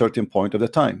in certain point of the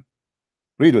time.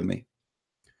 Read with me.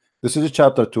 This is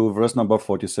chapter 2, verse number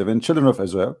 47. Children of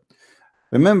Israel,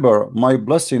 remember my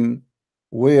blessing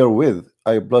wherewith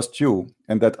I blessed you,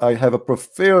 and that I have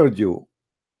preferred you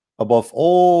above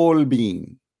all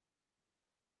being.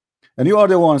 And you are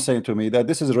the one saying to me that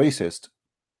this is racist,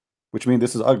 which means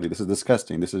this is ugly, this is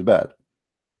disgusting, this is bad.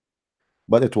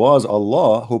 But it was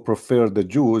Allah who preferred the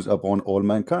Jews upon all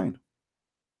mankind.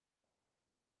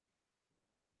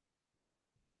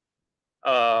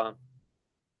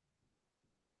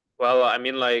 Well, I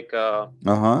mean, like, but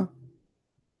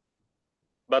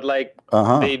like,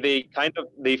 they kind of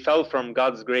fell from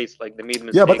God's grace, like they made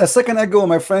mistakes. Yeah, but a second ago,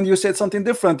 my friend, you said something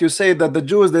different. You said that the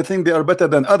Jews, they think they are better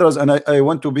than others, and I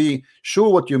want to be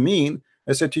sure what you mean.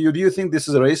 I said to you, do you think this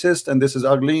is racist and this is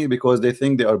ugly because they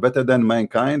think they are better than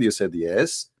mankind? You said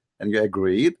yes, and you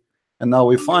agreed. And now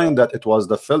we find that it was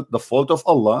the fault of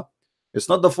Allah. It's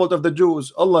not the fault of the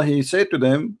Jews. Allah, He said to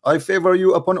them, I favor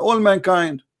you upon all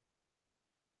mankind.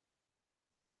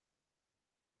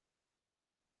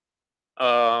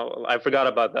 I forgot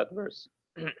about that verse.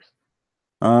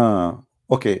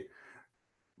 Okay.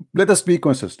 Let us be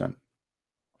consistent.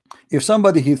 If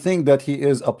somebody he think that he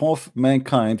is above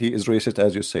mankind, he is racist,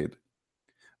 as you said.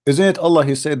 Isn't it Allah,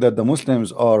 He said that the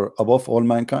Muslims are above all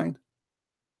mankind?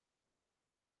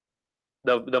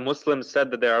 The Muslims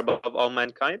said that they are above all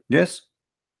mankind? Yes.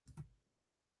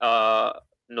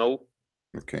 No.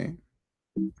 Okay.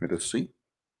 Let us see.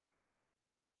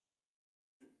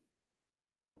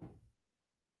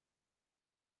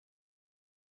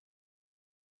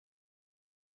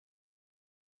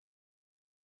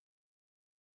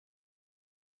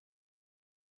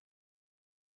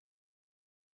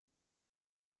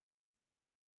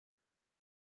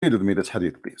 Read with me this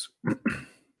hadith, please.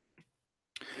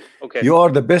 Okay. You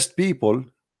are the best people.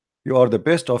 You are the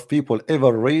best of people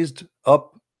ever raised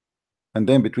up, and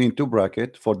then between two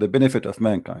brackets, for the benefit of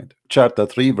mankind. Chapter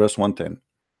 3, verse 110.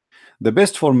 The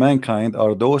best for mankind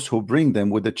are those who bring them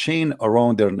with a chain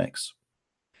around their necks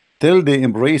till they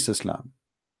embrace Islam.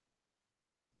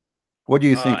 What do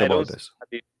you think about this?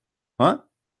 Huh?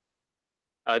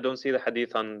 I don't see the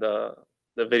hadith on the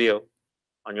video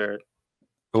on your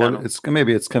well channel.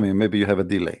 Maybe it's coming. Maybe you have a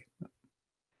delay.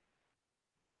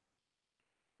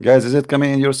 Guys, is it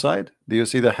coming in your side? Do you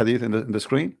see the hadith in the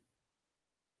screen?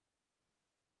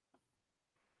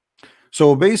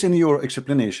 So based on your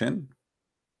explanation,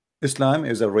 Islam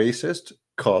is a racist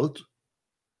cult,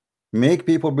 make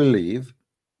people believe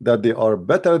that they are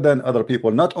better than other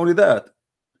people. Not only that,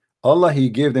 Allah, He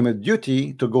gave them a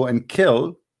duty to go and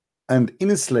kill and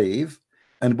enslave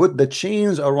and put the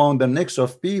chains around the necks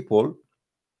of people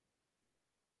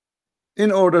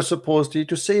in order supposedly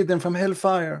to save them from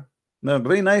hellfire. Now,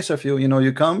 very nice of you. You know,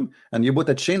 you come and you put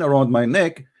a chain around my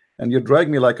neck and you drag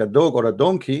me like a dog or a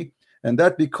donkey, and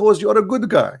that because you are a good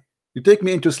guy. You take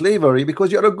me into slavery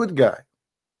because you're a good guy,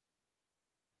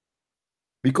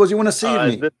 because you want to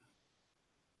save me.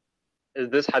 Is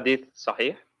this hadith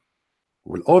sahih?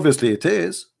 Well, obviously it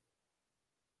is.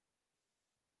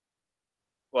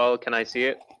 Well, can I see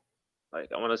it?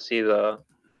 Like, I want to see the...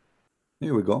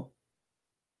 Here we go.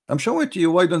 I'm showing it to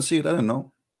you. Why don't see it? I don't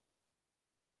know.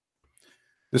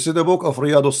 This is the book of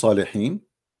Riyadh al-Salihin,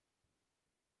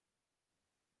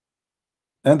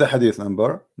 and the hadith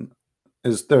number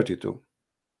is 32.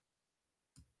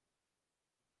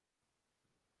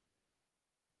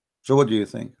 So what do you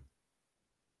think?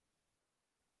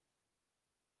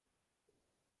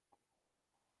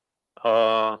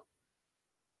 Well,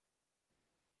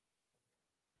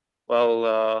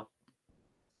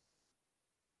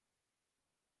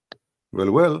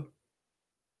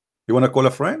 you want to call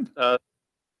a friend?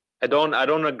 I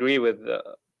don't agree with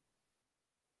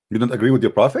You don't agree with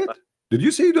your prophet? Did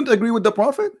you say you don't agree with the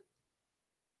prophet?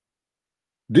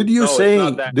 Did you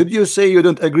say you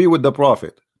don't agree with the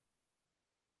prophet?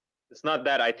 It's not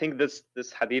that. I think this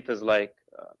hadith is like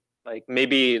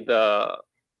maybe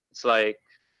it's like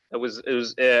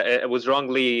it was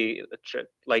wrongly,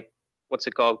 like, what's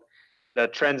it called? The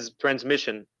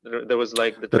transmission. There was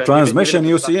like the transmission.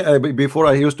 You see, before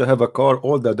I used to have a car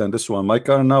older than this one. My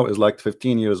car now is like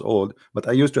 15 years old, but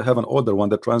I used to have an older one.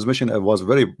 The transmission was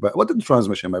very bad. What is the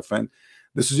transmission, my friend?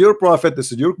 This is your prophet.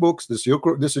 This is your books. This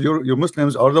is your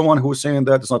Muslims are the one who's saying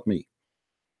that. It's not me.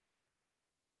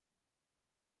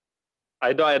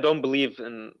 I don't believe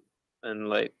in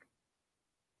like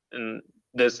in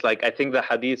this. Like, I think the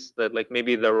hadiths that like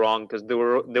maybe they're wrong because they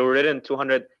were written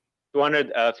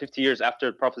 250 years after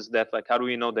the Prophet's death. Like, how do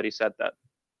we know that he said that?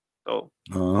 So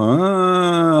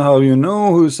how you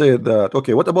know who said that?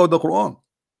 Okay, what about the Quran?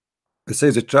 It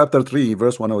says in chapter 3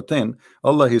 verse 110,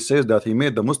 Allah, he says that he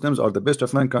made the Muslims are the best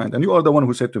of mankind, and you are the one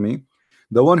who said to me,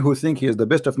 the one who think he is the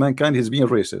best of mankind, he's being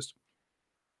racist.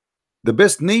 The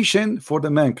best nation for the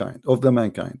mankind, of the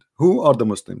mankind, who are the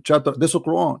Muslim? Chapter, this is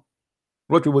Quran.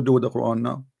 What we would do with the Quran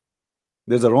now?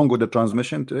 There's a wrong with the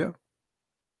transmission there.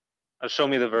 show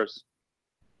me the verse.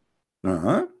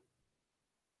 Are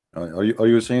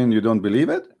you saying you don't believe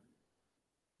it?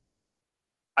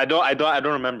 I don't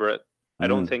remember it. I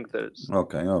don't think there's.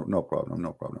 Okay, no problem,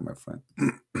 my friend.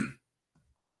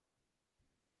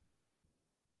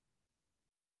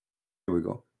 Here we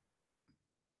go.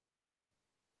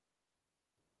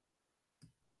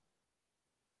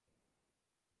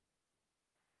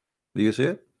 Do you see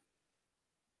it?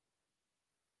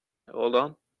 Hold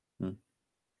on.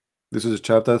 This is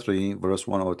chapter 3 verse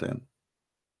 110.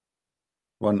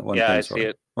 Yeah, I sorry. see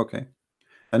it. Okay.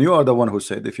 And you are the one who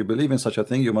said if you believe in such a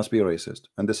thing, you must be racist,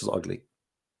 and this is ugly.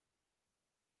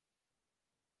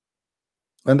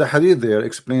 And the hadith there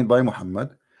explained by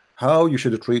Muhammad how you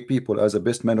should treat people as the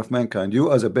best man of mankind.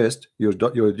 You as a best, your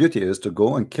duty is to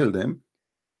go and kill them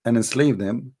and enslave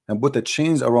them and put the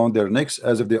chains around their necks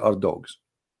as if they are dogs.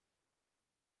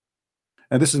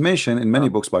 And this is mentioned in many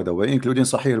books, by the way, including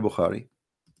Sahih al-Bukhari.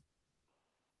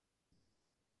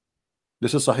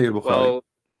 This is Sahih al-Bukhari. Well,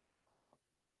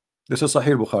 this is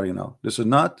Sahih al-Bukhari now. This is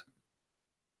not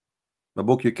a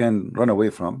book you can run away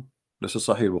from. This is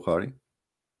Sahih al-Bukhari.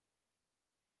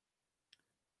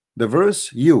 The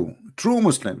verse, you, true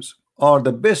Muslims, are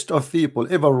the best of people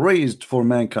ever raised for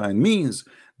mankind, means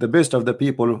the best of the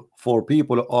people for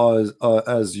people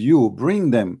as you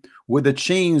bring them with the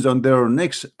chains on their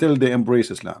necks till they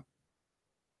embrace Islam.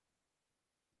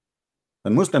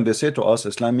 And Muslim, they say to us,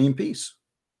 Islam means peace.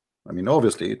 I mean,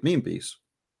 obviously it means peace.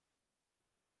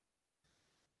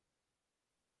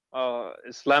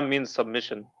 Islam means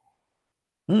submission.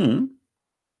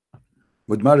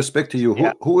 With my respect to you,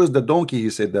 Yeah. who is the donkey he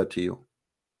said that to you?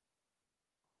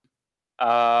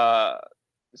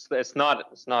 It's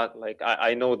not like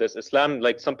I know this. Islam,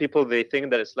 like some people they think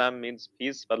that Islam means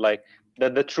peace, but like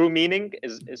the true meaning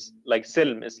is like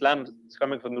silm. Islam is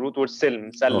coming from the root word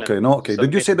silm. Salam. Okay, no, okay.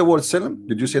 Did you say the word silm?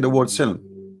 Did you say the word silm?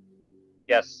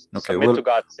 Yes. Okay, submit to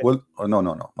God. Well, oh,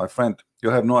 no, my friend, you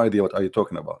have no idea what are you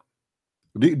talking about.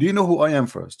 Do you know who I am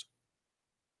first?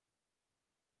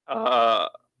 Well,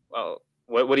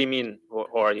 what do you mean? Who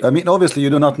are you? I mean, obviously you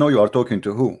do not know you are talking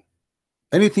to who.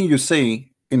 Anything you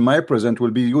say in my present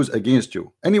will be used against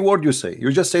you. Any word you say,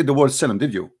 you just said the word silm,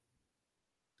 did you?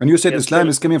 And you said Yes, Islam silm.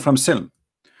 is coming from silm.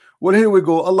 Well, here we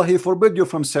go. Allah, he forbid you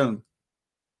from silm.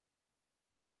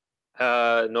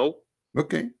 No.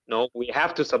 Okay. No, we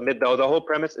have to submit. The whole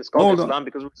premise is called Islam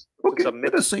because we okay.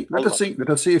 submit. Let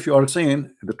us see if you are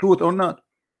saying the truth or not.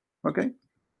 Okay.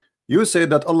 You say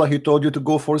that Allah, he told you to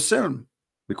go for silm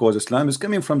because Islam is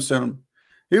coming from silm.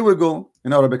 Here we go.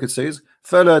 In Arabic it says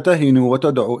فَلَا تَهِنُوا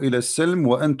وَتَدْعُوا إِلَى السِّلْمِ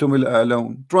وَأَنْتُمُ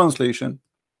الْأَعْلَوْنَ. Translation.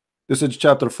 This is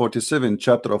chapter 47,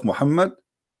 chapter of Muhammad.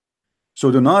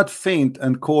 So do not faint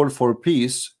and call for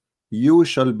peace. You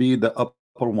shall be the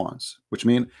upper ones. Which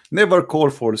means never call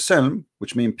for silm,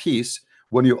 which means peace,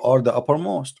 when you are the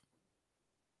uppermost.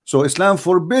 So Islam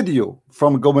forbid you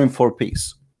from going for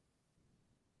peace.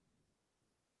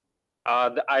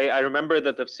 I remember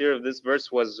that the tafsir of this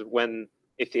verse was when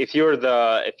if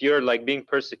you're like being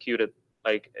persecuted,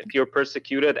 like if you're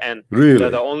persecuted and really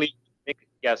the only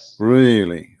yes.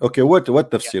 Really? Okay, what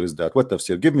tafsir is that? What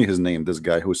tafsir? Give me his name, this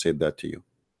guy who said that to you.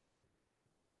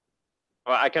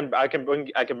 Well, I can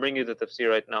bring you the tafsir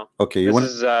right now. Okay, this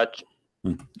is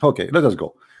okay, let us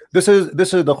go. This is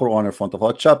the Quran in front of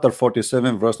us, chapter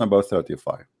 47, verse number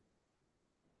 35.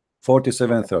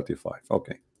 47, 35.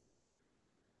 Okay.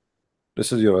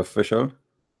 This is your official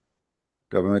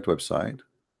government website.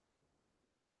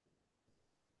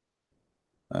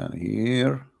 And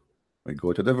here we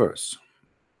go to the verse.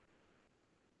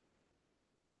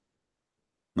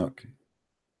 Okay.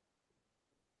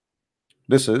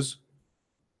 This is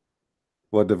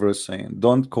what the verse is saying.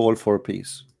 Don't call for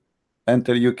peace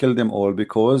until you kill them all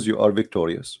because you are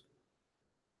victorious.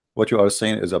 What you are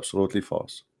saying is absolutely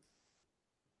false.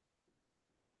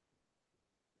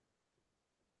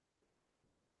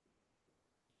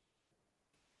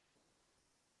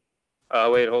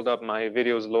 wait, hold up, my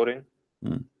video is loading.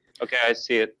 Okay, I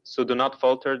see it. So do not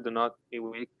falter, do not be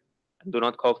weak, and do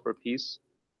not call for peace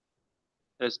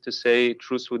is to say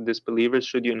truce with disbelievers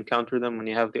should you encounter them when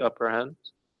you have the upper hand.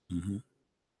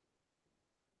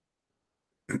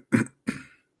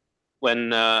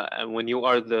 When you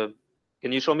are the,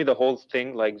 can you show me the whole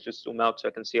thing, like just zoom out so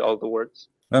I can see all the words?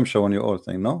 I'm showing you all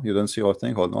thing. No, you don't see all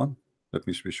thing. Hold on. Let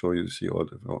me be sure you see all.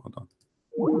 Hold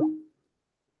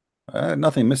on.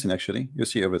 Nothing missing actually. You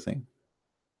see everything.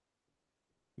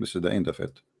 This is the end of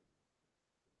it.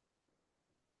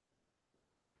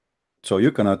 So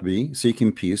you cannot be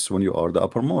seeking peace when you are the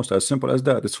uppermost. As simple as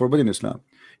that. It's forbidden in Islam.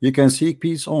 You can seek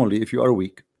peace only if you are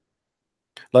weak.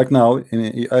 Like now,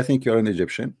 I think you're an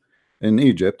Egyptian. In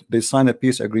Egypt, they sign a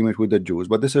peace agreement with the Jews,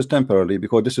 but this is temporarily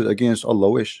because this is against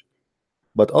Allah's wish.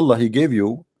 But Allah, He gave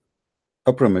you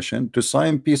a permission to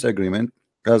sign peace agreement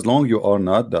as long you are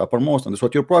not the uppermost, and that's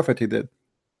what your prophet he did.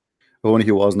 But when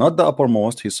he was not the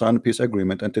uppermost, he signed peace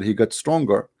agreement until he got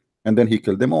stronger, and then he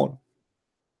killed them all.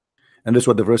 And that's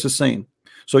what the verse is saying.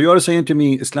 So you are saying to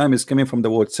me Islam is coming from the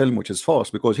word silm, which is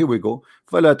false, because here we go.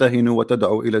 فَلَا تَهِنُوا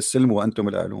وَتَدْعُوا إِلَى السِّلْمِ وَأَنْتُمُ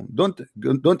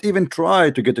الْأَعْلُونَ. Don't even try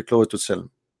to get close to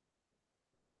silm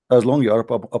as long you are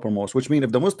uppermost, which means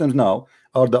if the Muslims now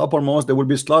are the uppermost, they will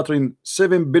be slaughtering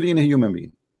 7 billion human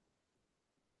beings.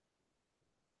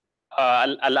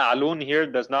 Al-A'lun here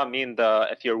does not mean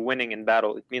if you're winning in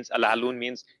battle. It means Al-A'lun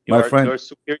means you're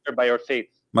superior by your faith.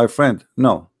 My friend,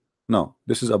 no.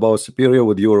 This is about superior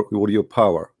with your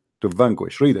power to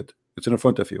vanquish. Read it. It's in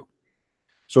front of you.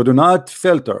 So do not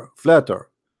flatter.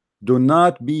 Do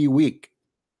not be weak.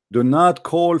 Do not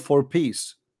call for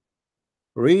peace.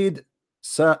 Read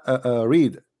Salm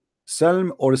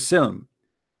or Silm.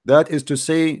 That is to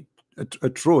say a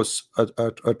truce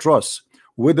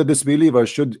with the disbelievers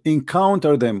should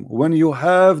encounter them when you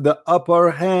have the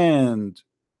upper hand.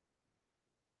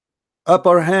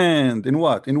 Upper hand in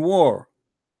what? In war.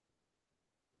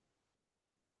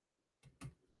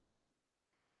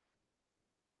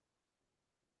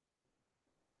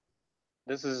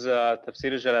 This is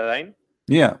Tafsir al-Jalalain.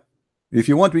 Yeah. If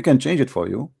you want, we can change it for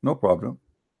you. No problem.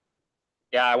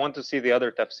 Yeah, I want to see the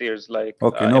other tafsirs, like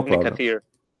okay, no Ibn problem. Kathir.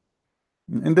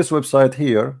 In this website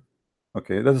here,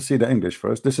 okay, let's see the English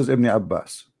first. This is Ibn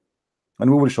Abbas. And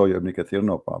we will show you Ibn Kathir,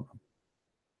 no problem.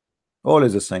 All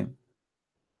is the same.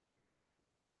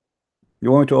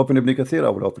 You want me to open Ibn Kathir? I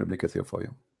will open Ibn Kathir for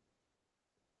you.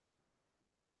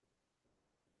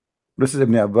 This is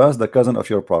Ibn Abbas, the cousin of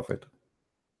your prophet.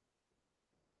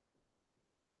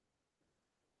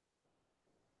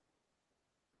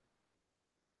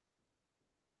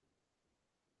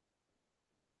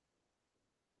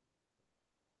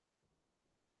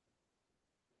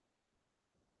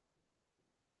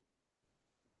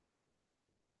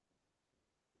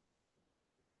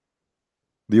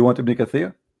 Do you want Ibn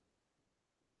Kathir?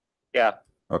 Yeah.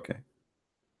 Okay.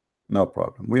 No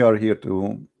problem. We are here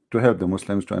to help the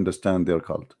Muslims to understand their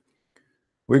cult.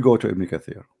 We go to Ibn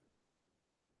Kathir.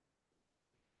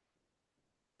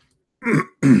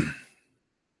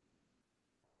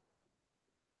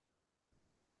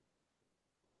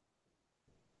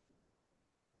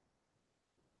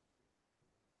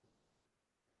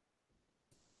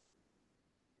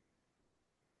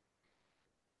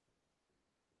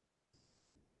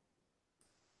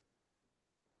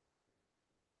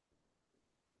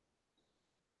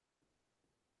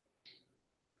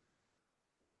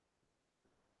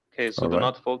 Okay, so do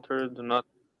not falter, do not.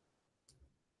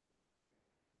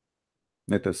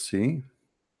 Let us see.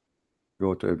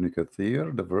 Go to Ibn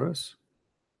Kathir, the verse.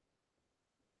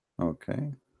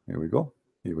 Okay, here we go.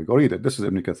 Here we go. Read it. This is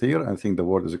Ibn Kathir. I think the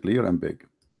word is clear and big.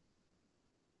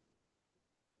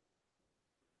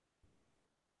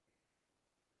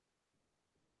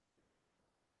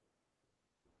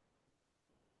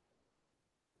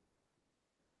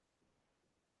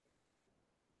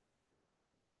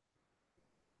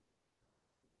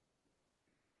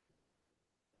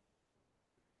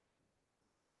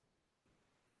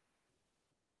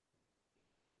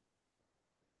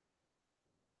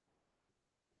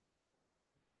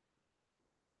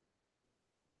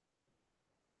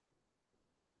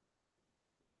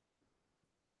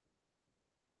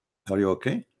 Are you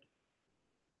okay?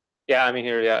 Yeah, I'm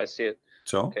here. Yeah, I see it.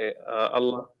 So? Okay,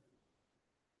 Allah.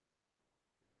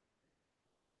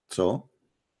 So?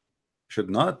 Should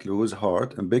not lose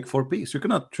heart and beg for peace. You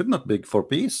should not beg for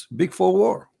peace, beg for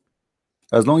war.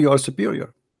 As long as you are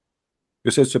superior.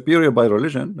 You say superior by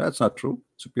religion. That's not true.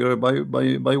 Superior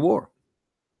by war.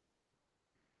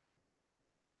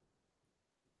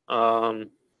 Well,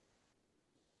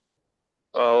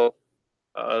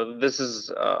 this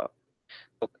is.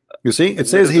 You see, it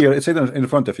says here, it says in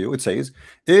front of you, it says,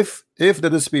 if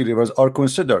the disbelievers are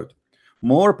considered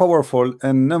more powerful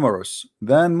and numerous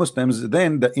than Muslims,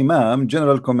 then the Imam,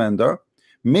 general commander,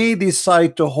 may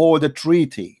decide to hold a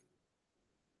treaty.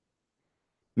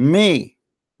 May,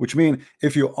 which means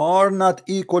if you are not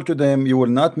equal to them, you will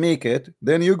not make it,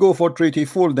 then you go for treaty,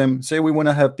 fool them, say we want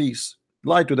to have peace,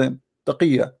 lie to them,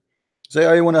 taqiyya, say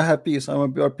I want to have peace,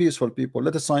 we are peaceful people,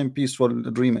 let us sign peaceful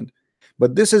agreement.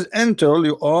 But this is until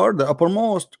you are the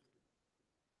uppermost.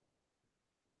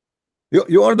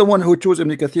 You are the one who chose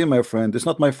Ibn Kathir, my friend. It's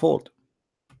not my fault.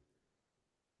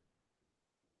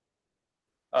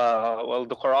 Well,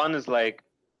 the Quran is like,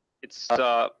 it's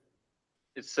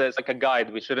like a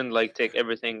guide. We shouldn't like take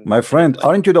everything. My friend, like,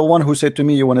 aren't you the one who said to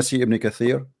me you want to see Ibn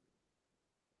Kathir?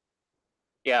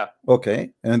 Yeah.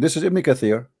 Okay, and this is Ibn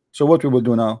Kathir. So what we will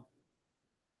do now?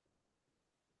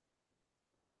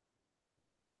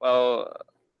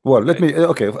 Well, let me,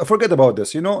 okay, forget about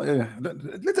this, you know,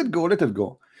 let it go, let it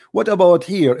go. What about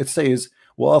here? It says,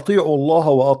 وَأَطِيعُوا اللَّهَ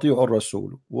وَأَطِيعُوا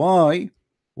الرَّسُولُ.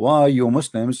 Why you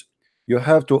Muslims, you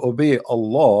have to obey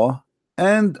Allah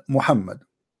and Muhammad?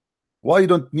 Why you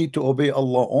don't need to obey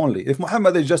Allah only? If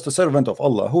Muhammad is just a servant of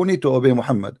Allah, who need to obey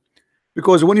Muhammad?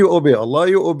 Because when you obey Allah,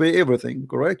 you obey everything,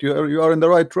 correct? You are in the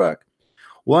right track.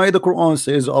 Why the Quran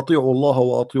says, أَطِيعُوا اللَّهَ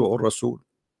وَأَطِيعُوا الرَّسُولُ?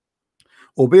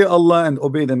 Obey Allah and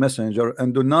obey the messenger,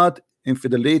 and do not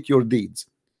infideliate your deeds.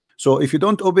 So if you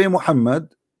don't obey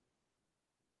Muhammad,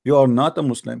 you are not a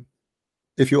Muslim.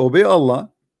 If you obey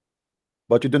Allah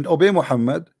but you don't obey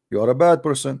Muhammad, you are a bad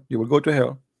person, you will go to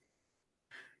hell.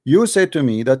 You say to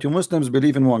me that you Muslims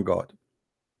believe in one God.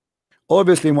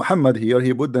 Obviously Muhammad here,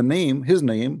 he put the name, his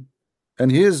name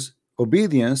and his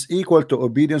obedience equal to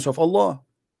obedience of Allah,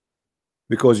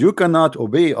 because you cannot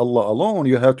obey Allah alone,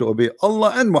 you have to obey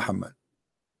Allah and Muhammad.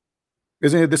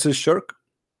 Isn't it this is shirk?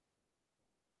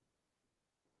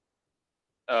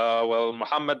 Well,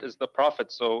 Muhammad is the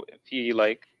prophet, so if he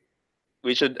like,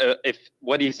 we should if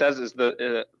what he says is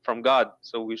the from God,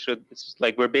 so we should, it's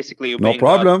like we're basically obeying no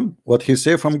problem God. What he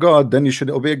say from God, then you should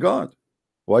obey God.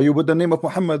 Why you put the name of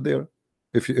Muhammad there?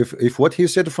 If what he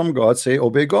said from God, say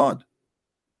obey God.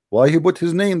 Why he put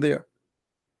his name there?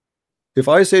 If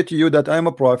I say to you that I am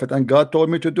a prophet and God told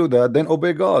me to do that, then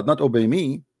obey God, not obey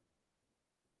me.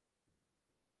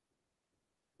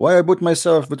 Why I put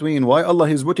myself between? Why Allah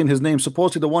is putting his name?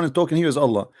 Supposedly the one talking here is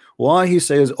Allah. Why he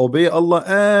says obey Allah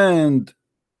and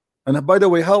by the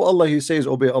way, how Allah he says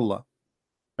obey Allah?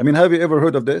 I mean, have you ever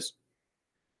heard of this?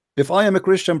 If I am a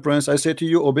Christian prince, I say to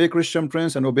you obey Christian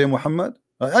prince and obey Muhammad.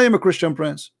 I am a Christian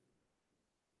prince.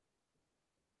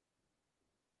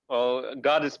 Well,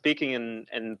 God is speaking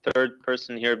in third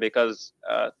person here because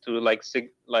to like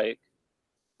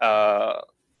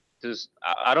to,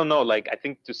 I don't know, like I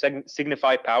think to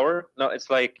signify power. No,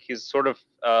 it's like he's sort of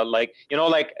like, you know,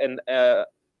 like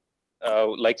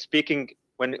like speaking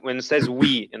when it says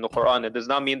we in the Quran, it does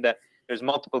not mean that there's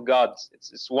multiple gods.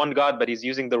 It's one God, but he's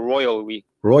using the royal we.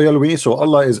 Royal we. So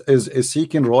Allah is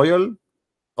seeking royal.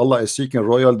 Allah is seeking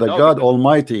royal, the God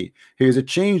Almighty. He is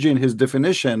changing his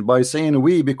definition by saying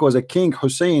we, because a King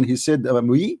Hussein, he said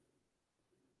we.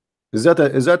 Is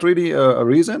that really a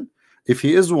reason? If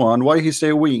he is one, why he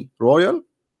say we? Royal?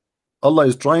 Allah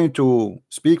is trying to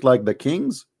speak like the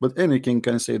kings, but any king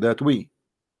can say that we.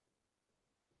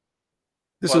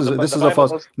 This is a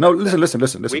false. Now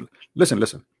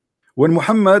listen. When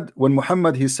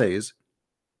Muhammad he says,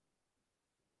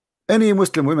 any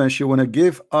Muslim woman, she want to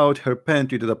give out her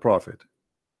panty to the Prophet.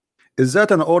 Is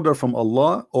that an order from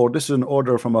Allah, or this is an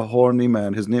order from a horny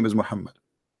man? His name is Muhammad.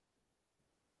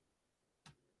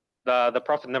 The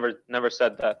Prophet never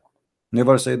said that.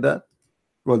 Never said that?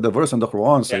 Well, the verse in the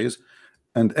Quran says,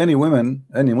 and any woman,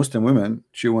 any Muslim woman,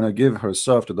 she want to give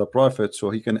herself to the Prophet so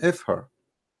he can if her.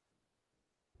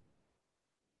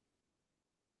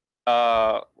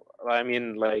 I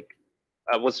mean, like,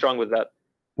 what's wrong with that?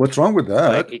 What's wrong with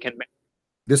that? Like, he can.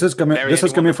 This is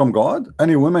coming from God.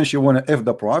 Any woman she want to if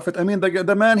the Prophet. I mean,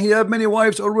 the man, he have many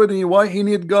wives already. Why he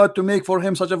need God to make for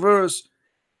him such a verse?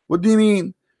 What do you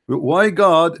mean? Why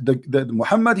God? The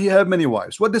Muhammad, he have many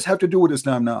wives. What does have to do with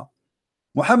Islam now?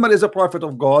 Muhammad is a prophet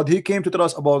of God. He came to tell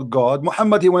us about God.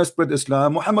 Muhammad, he want to spread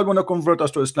Islam. Muhammad want to convert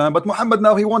us to Islam. But Muhammad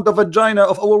now he want the vagina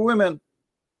of our women.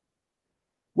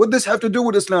 What does have to do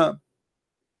with Islam?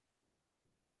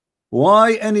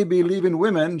 Why any believing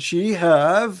women, she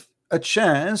have a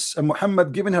chance, and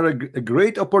Muhammad giving her a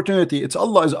great opportunity. It's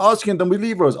Allah is asking the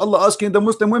believers, Allah asking the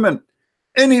Muslim women,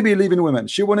 any believing women,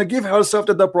 she want to give herself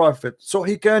to the Prophet so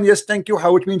he can, yes, thank you,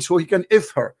 how it means, so he can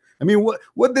if her. I mean,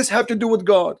 what this have to do with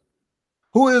God?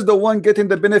 Who is the one getting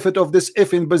the benefit of this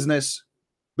ifing business,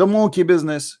 the monkey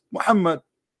business? Muhammad.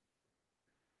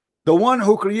 The one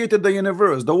who created the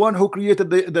universe, the one who created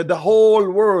the whole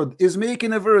world, is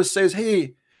making a verse, says,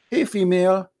 hey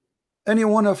female, any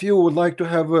one of you would like to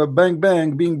have a bang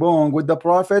bang bing bong with the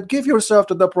prophet, give yourself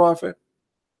to the prophet.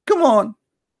 Come on,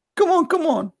 come on, come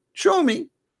on, show me,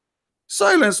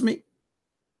 silence me,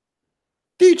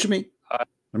 teach me.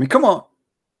 I mean, come on.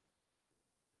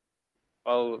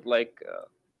 Well, like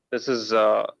this is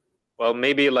well,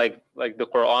 maybe like the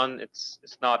Quran, it's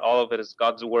not all of it is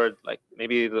God's word. Like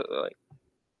maybe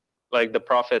like the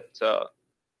prophet,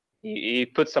 he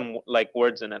put some like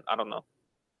words in it. I don't know.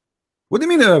 What do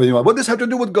you mean? What does have to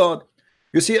do with God?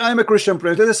 You see, I'm a Christian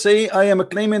prince. Let us say I am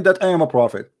claiming that I am a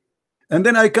prophet, and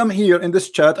then I come here in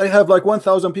this chat. I have like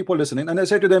 1,000 people listening, and I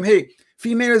say to them, "Hey,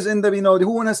 females in the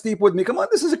who want to sleep with me? Come on,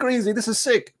 this is crazy. This is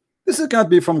sick. This can't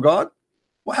be from God.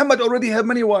 Muhammad already have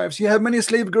many wives. He have many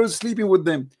slave girls sleeping with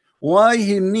them. Why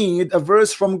he need a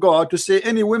verse from God to say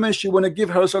any woman she want to give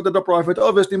herself to the prophet?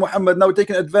 Obviously, Muhammad now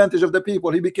taking advantage of the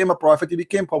people. He became a prophet. He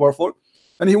became powerful,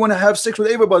 and he want to have sex with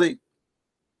everybody.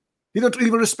 He don't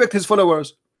even respect his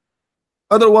followers.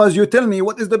 Otherwise, you tell me,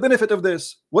 what is the benefit of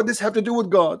this? What does have to do with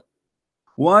God?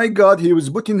 Why God? He was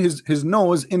putting his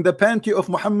nose in the panty of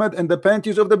Muhammad and the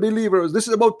panties of the believers. This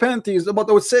is about panties, about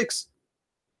our sex.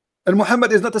 And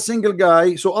Muhammad is not a single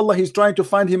guy, so Allah he's trying to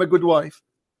find him a good wife.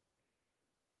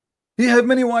 He have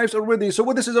many wives already. So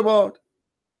what this is about?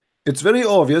 It's very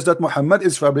obvious that Muhammad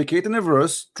is fabricating a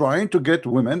verse trying to get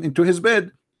women into his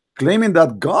bed, claiming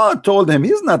that God told him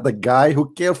he's not the guy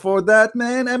who care for that.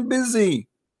 Man, I'm busy.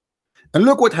 And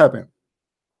look what happened.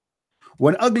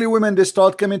 When ugly women they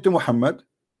start coming to Muhammad,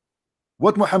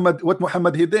 what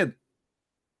Muhammad he did?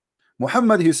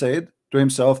 Muhammad he said to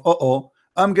himself, uh-oh,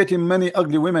 I'm getting many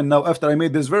ugly women now after I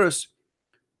made this verse.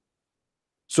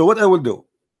 So what I will do,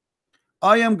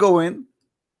 I am going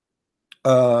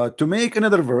to make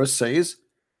another verse says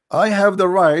I have the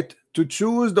right to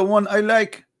choose the one I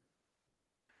like,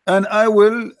 and I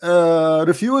will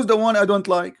refuse the one I don't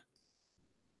like.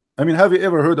 I mean, have you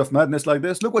ever heard of madness like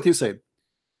this? Look what he said.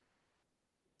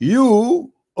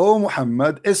 You, O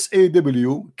Muhammad,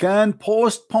 SAW, can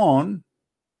postpone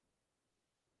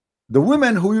the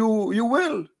women who you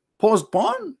will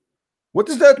postpone. What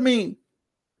does that mean?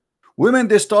 Women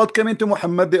they start coming to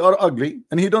Muhammad, they are ugly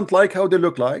and he don't like how they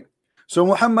look like. So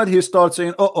Muhammad he starts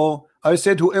saying, uh-oh, I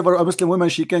said whoever a Muslim woman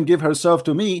she can give herself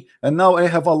to me, and now I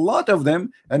have a lot of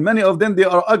them, and many of them they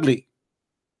are ugly.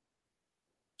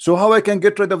 So how I can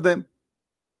get rid of them?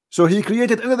 So he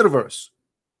created another verse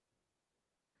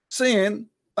saying,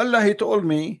 Allah he told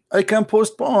me I can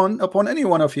postpone upon any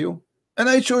one of you, and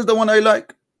I choose the one I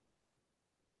like.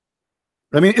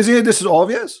 I mean, isn't this is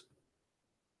obvious?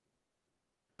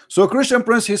 So Christian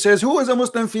Prince he says, who is a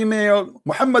Muslim female?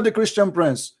 Muhammad the Christian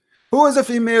Prince. Who is a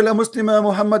female? A Muslima,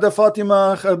 Muhammad,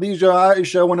 Fatima, Khadija,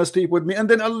 Aisha want to sleep with me. And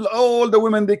then all the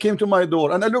women they came to my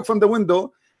door, and I look from the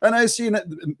window and I see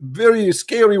very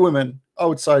scary women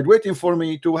outside waiting for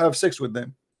me to have sex with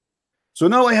them. So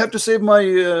now I have to save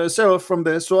myself from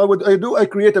this. So I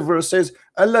create a verse says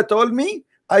Allah told me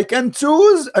I can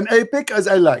choose and I pick as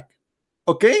I like.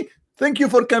 Okay, thank you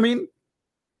for coming.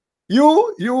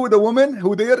 You the woman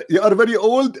who there, you are very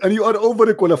old and you are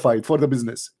overqualified for the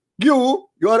business. You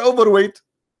are overweight,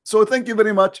 so thank you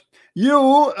very much.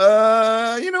 You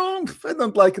I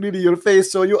don't like really your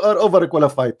face, so you are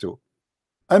overqualified too.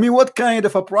 I mean, what kind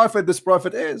of a prophet this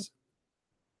prophet is?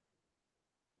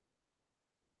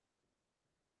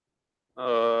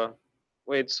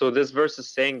 Wait, so this verse is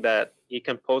saying that he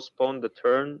can postpone the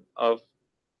turn of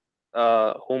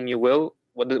whom you will.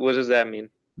 What does that mean?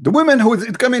 The women who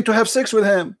is coming to have sex with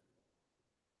him.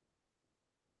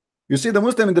 You see, the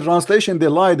Muslim in the translation, they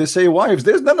lie, they say wives.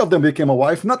 There's none of them became a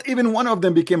wife. Not even one of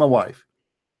them became a wife.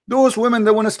 Those women,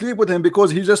 they want to sleep with him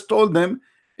because he just told them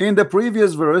in the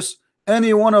previous verse,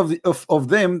 any one of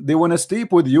them, they want to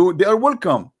sleep with you, they are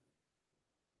welcome.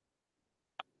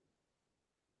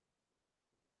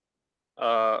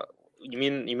 You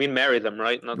mean marry them,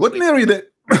 right? Not what sleep. Marry them?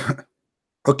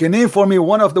 Okay, name for me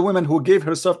one of the women who gave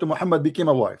herself to Muhammad became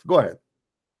a wife. Go ahead.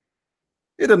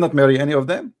 He did not marry any of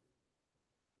them.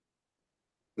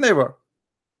 Never.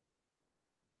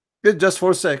 It's just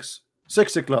for sex.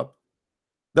 Sexy club.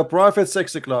 The prophet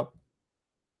sexy club.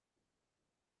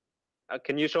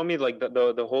 Can you show me like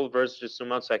the whole verse, just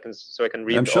zoom out so I can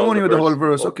read? I'm showing you the whole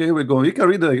verse. Okay, here we go. You can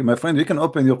read it, my friend. You can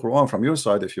open your Quran from your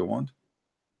side if you want.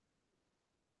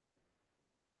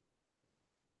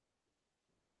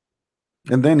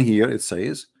 And then here it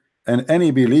says, and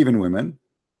any believing women,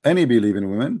 we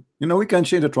can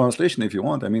change the translation if you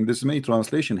want. I mean, there's many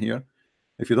translation here.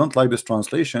 If you don't like this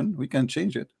translation, we can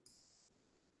change it.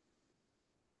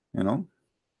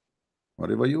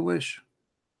 Whatever you wish.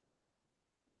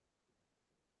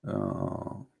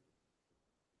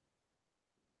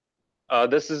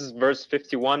 This is verse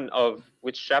 51 of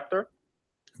which chapter?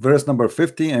 Verse number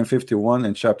 50 and 51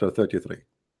 in chapter 33.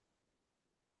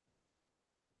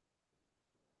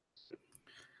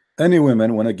 Any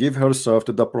woman want to give herself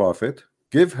to the prophet,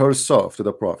 give herself to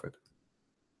the prophet.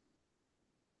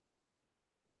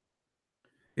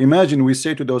 Imagine we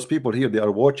say to those people here, they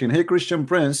are watching, hey, Christian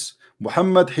Prince,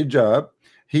 Muhammad hijab,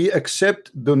 he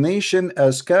accept donation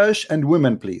as cash and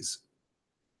women, please.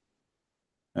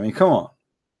 I mean, come on.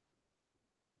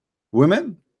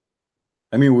 Women?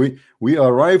 I mean, we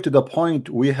arrive to the point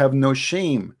we have no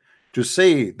shame to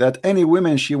say that any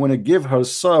woman she want to give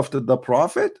herself to the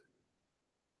prophet.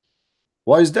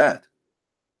 Why is that?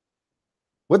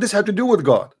 What does have to do with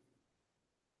God?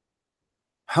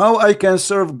 How I can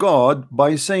serve God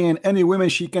by saying any woman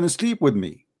she can sleep with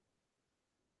me?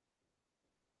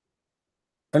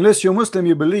 Unless you're Muslim,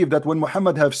 you believe that when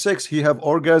Muhammad have sex, he have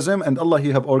orgasm, and Allah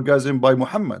he have orgasm by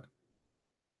Muhammad.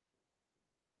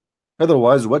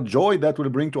 Otherwise, what joy that will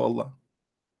bring to Allah?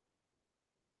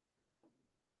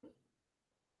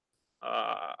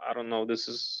 I don't know. This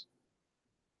is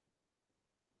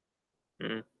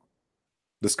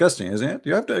disgusting, isn't it?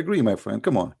 You have to agree, my friend.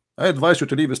 Come on. I advise you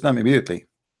to leave Islam immediately.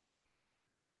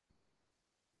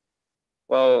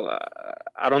 Well,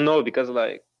 I don't know, because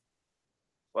like,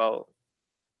 well,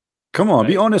 come on,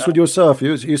 be honest with yourself.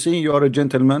 You see, you are a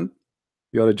gentleman.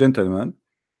 You are a gentleman,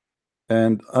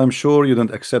 and I'm sure you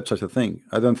don't accept such a thing.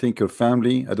 I don't think your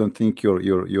family, I don't think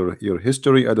your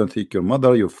history, I don't think your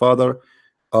mother, your father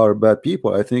are bad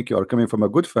people. I think you are coming from a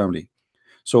good family.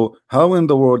 So how in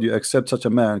the world you accept such a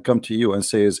man come to you and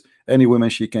says any woman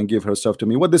she can give herself to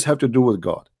me? What does have to do with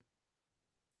God?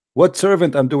 What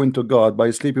servant I'm doing to God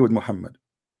by sleeping with Muhammad?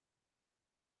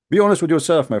 Be honest with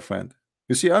yourself, my friend.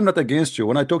 You see, I'm not against you.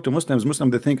 When I talk to Muslims,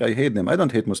 they think I hate them. I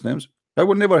don't hate Muslims. I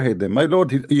will never hate them. My Lord,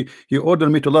 he ordered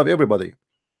me to love everybody.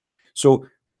 So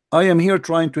I am here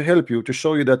trying to help you, to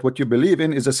show you that what you believe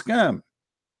in is a scam.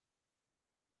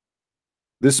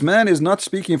 This man is not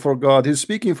speaking for God. He's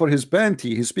speaking for his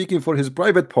panty. He's speaking for his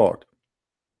private part.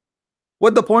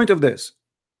 What the point of this?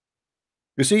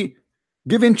 You see,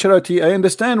 giving charity, I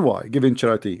understand why giving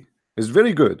charity is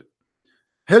very good.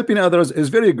 Helping others is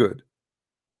very good.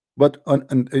 But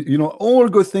you know, all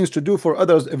good things to do for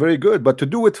others are very good, but to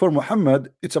do it for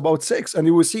Muhammad, it's about sex. And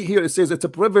you will see here it says it's a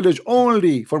privilege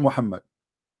only for Muhammad.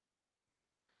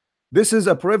 This is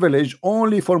a privilege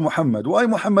only for Muhammad. Why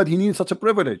Muhammad he needs such a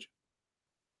privilege?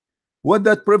 What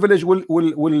that privilege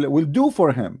will do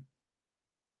for him?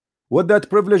 What that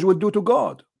privilege will do to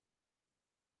God?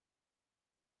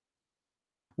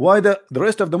 Why the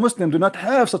rest of the Muslims do not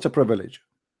have such a privilege?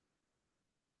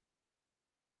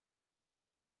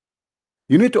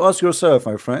 You need to ask yourself,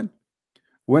 my friend,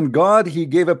 when God he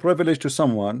gave a privilege to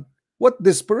someone, what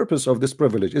this purpose of this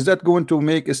privilege? Is that going to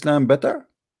make Islam better?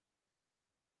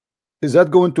 Is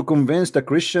that going to convince the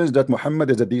Christians that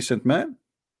Muhammad is a decent man?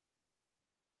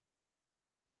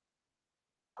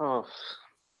 oh,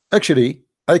 Actually,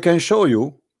 I can show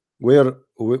you where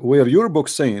your book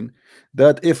saying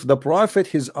that if the prophet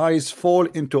his eyes fall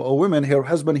into a woman, her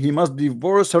husband, he must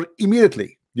divorce her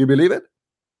immediately. Do you believe it?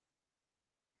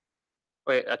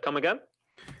 wait, come again?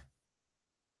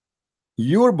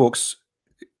 Your books,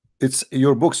 it's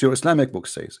your books, your Islamic book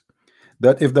says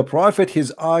that if the prophet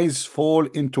his eyes fall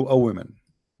into a woman,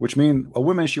 which means a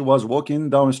woman, she was walking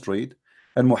down the street,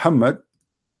 and Muhammad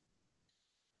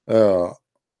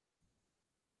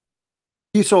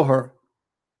he saw her,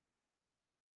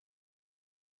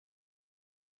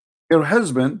 her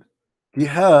husband, he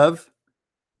have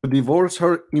to divorce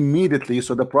her immediately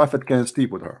so the prophet can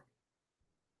sleep with her.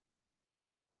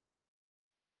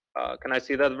 Can I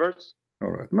see that verse? All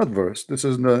right, not verse. This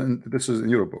is in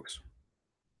your books.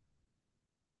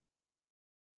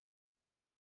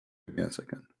 Give me a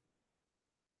second.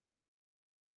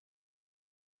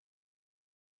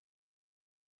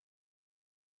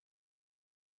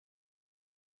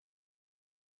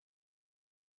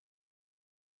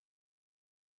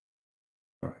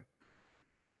 All right.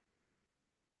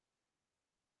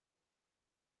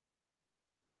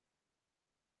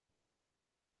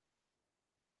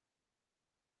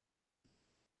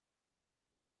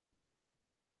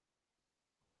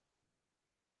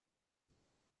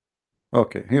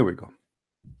 Okay, here we go.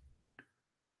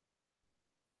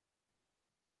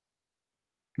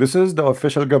 This is the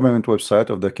official government website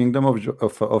of the Kingdom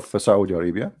of Saudi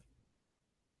Arabia.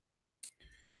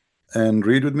 And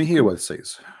read with me here what it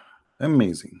says.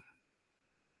 Amazing.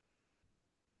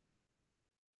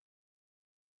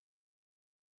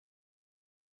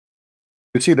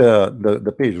 You see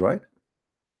the page, right?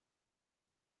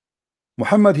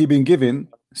 Muhammad, he been given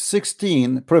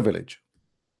 16 privilege.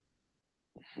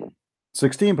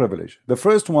 16 privilege. The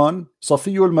first one,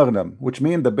 Safiyul Maghnam, which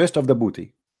means the best of the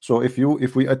booty. So if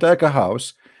we attack a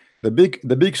house, the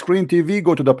big screen TV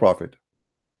go to the Prophet.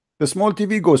 The small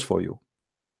TV goes for you.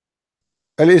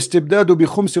 Al-istibdadu bi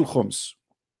khums al-khums.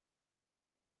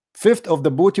 Fifth of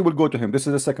the booty will go to him. This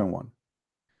is the second one.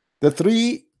 The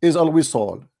three is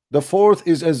al-wisal. The fourth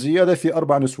is az-ziyada fi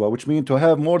arba' niswa, which means to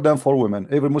have more than 4 women.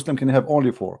 Every Muslim can have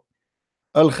only 4.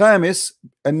 Al-khamis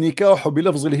an-nikahu bi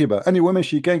lafz al-hiba. Any woman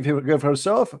she can give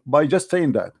herself by just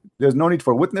saying that. There's no need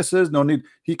for witnesses, no need.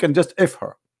 He can just if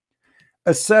her.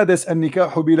 As-sadis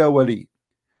an-nikahu bila wali.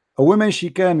 A woman she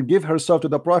can give herself to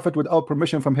the Prophet without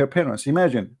permission from her parents.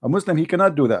 Imagine a Muslim, he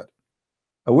cannot do that.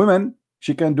 A woman,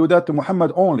 she can do that to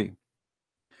Muhammad only.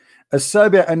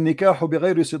 السابع النكاح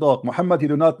بغير صداق. Muhammad, he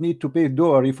do not need to pay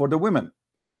dowry for the women.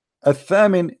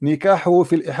 الثامن نكاحه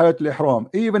في الإحالة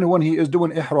الإحرام. Even when he is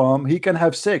doing ihram, he can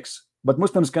have sex, but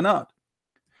Muslims cannot.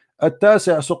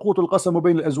 التاسع سقوط القسم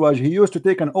بين الأزواج. He used to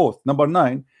take an oath. Number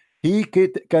 9, he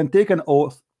can take an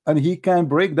oath and he can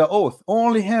break the oath.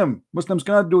 Only him. Muslims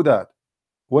cannot do that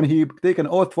when he take an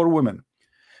oath for women.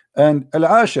 And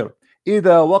العاشر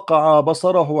إذا وقع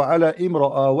بصره على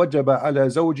امرأة وجب على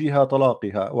زوجها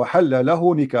طلاقها وحل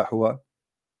له نكاحها.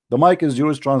 The mic is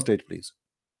yours. Translate, please.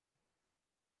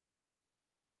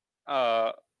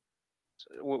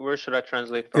 Where should I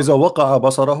translate from? إذا وقع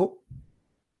بصره.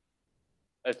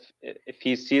 If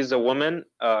he sees a woman,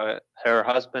 her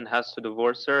husband has to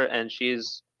divorce her, and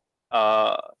she's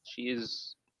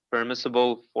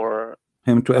permissible for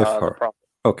him to F her.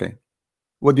 Okay.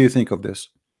 What do you think of this?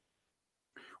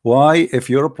 Why, if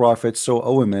your prophet saw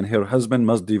a woman, her husband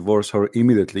must divorce her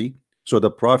immediately, so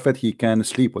the prophet he can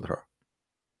sleep with her?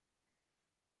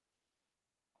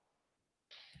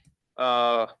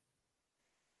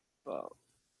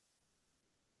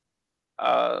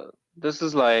 This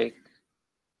is like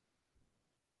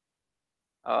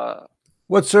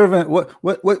what servant?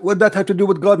 What that have to do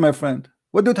with God, my friend?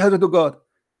 What did it have to do with God?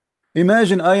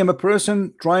 Imagine I am a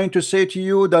person trying to say to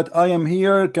you that I am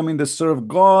here coming to serve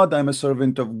God. I'm a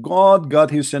servant of God.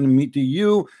 God, he sent me to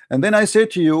you. And then I say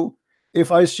to you,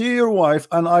 if I see your wife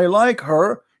and I like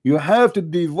her, you have to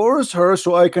divorce her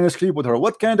so I can sleep with her.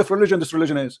 What kind of religion this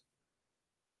religion is?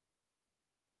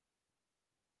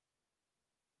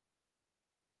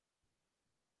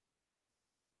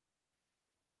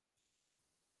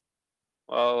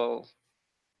 Well,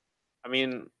 I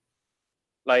mean,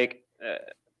 like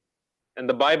in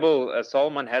the Bible,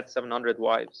 Solomon had 700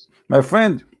 wives. My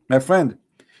friend,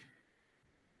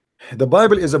 the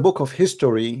Bible is a book of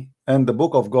history and the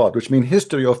book of God, which means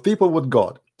history of people with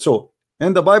God. So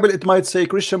in the Bible, it might say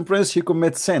Christian prince, he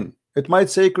commits sin. It might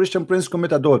say Christian prince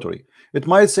commit adultery. It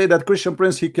might say that Christian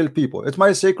prince, he killed people. It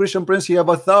might say Christian prince, he have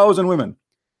 1,000 women.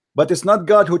 But it's not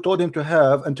God who told him to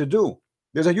have and to do.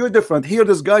 There's a huge difference. Here,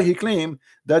 this guy, he claimed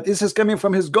that this is coming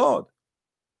from his God.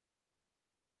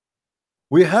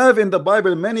 We have in the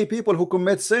Bible many people who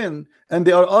commit sin and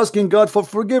they are asking God for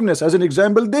forgiveness. As an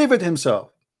example, David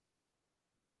himself.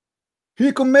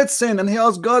 He commits sin and he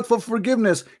asked God for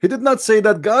forgiveness. He did not say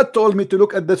that God told me to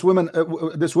look at this woman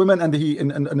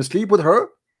and sleep with her.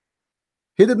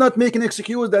 He did not make an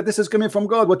excuse that this is coming from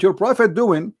God. What your prophet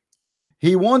doing,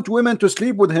 he want women to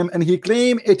sleep with him and he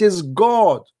claim it is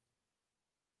God.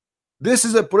 This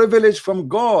is a privilege from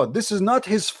God. This is not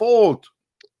his fault.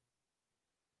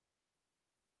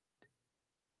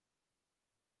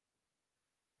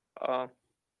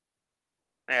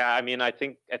 Yeah, I mean, I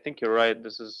think you're right.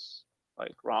 This is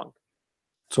like wrong.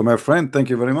 So my friend, thank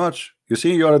you very much. You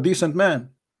see, you are a decent man.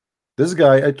 This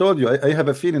guy, I told you, I have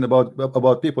a feeling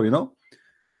about people, you know.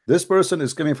 This person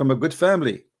is coming from a good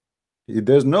family.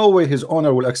 There's no way his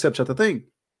honor will accept such a thing.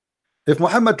 If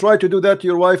Muhammad tried to do that to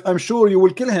your wife, I'm sure you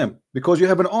will kill him because you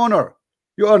have an honor.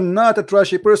 You are not a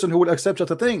trashy person who will accept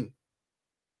such a thing.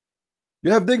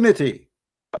 You have dignity.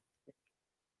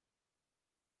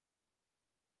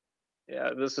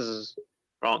 Yeah, this is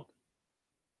wrong.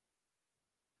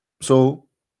 So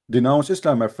denounce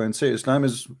Islam, my friend. Say Islam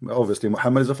is obviously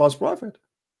Muhammad is a false prophet.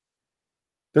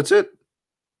 That's it.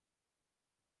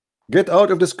 Get out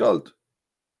of this cult.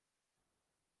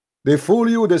 They fool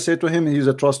you. They say to him, he's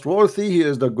a trustworthy, he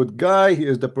is the good guy, he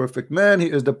is the perfect man, he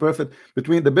is the perfect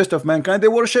between the best of mankind. They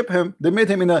worship him. They made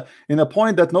him in a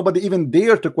point that nobody even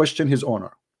dare to question his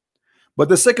honor. But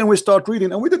the second we start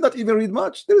reading, and we did not even read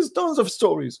much, there is tons of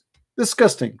stories.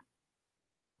 Disgusting.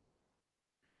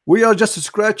 We are just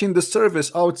scratching the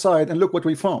surface outside, and look what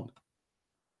we found.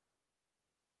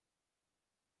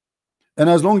 And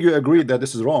as long as you agree that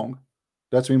this is wrong,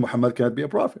 That's mean Muhammad cannot be a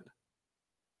prophet.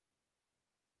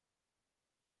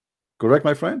 Correct,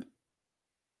 my friend?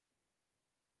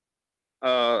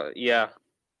 Yeah.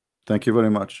 Thank you very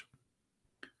much.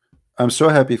 I'm so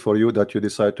happy for you that you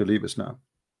decide to leave Islam.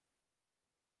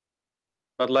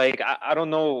 But like, I don't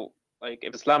know, like,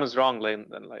 if Islam is wrong,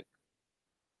 then like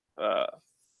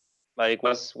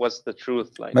what's the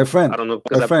truth? Like, My friend, I don't know,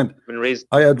 because I've been raised.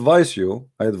 I advise you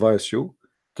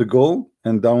to go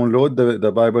and download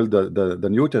the Bible, the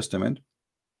New Testament,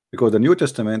 because the New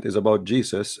Testament is about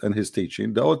Jesus and his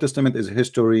teaching. The Old Testament is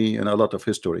history and a lot of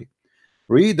history.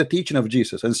 Read the teaching of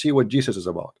Jesus and see what Jesus is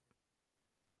about.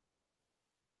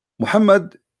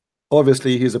 Muhammad,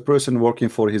 obviously, he's a person working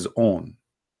for his own.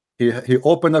 He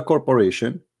opened a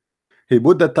corporation. He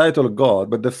put the title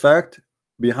God, but the fact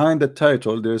behind the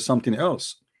title, there is something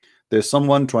else. There's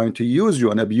someone trying to use you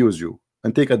and abuse you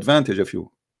and take advantage of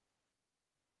you.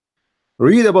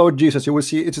 Read about Jesus, you will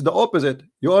see it's the opposite.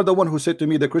 You are the one who said to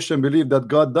me the Christian believe that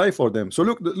God died for them. So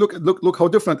look how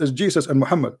different is Jesus and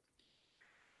Muhammad.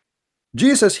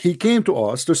 Jesus, he came to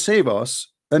us to save us,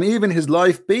 and even his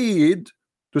life paid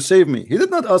to save me. He did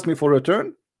not ask me for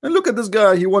return. And look at this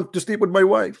guy, he wanted to sleep with my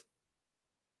wife.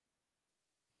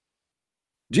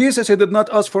 Jesus, he did not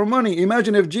ask for money.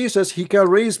 Imagine if Jesus, he can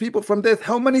raise people from death.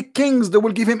 How many kings that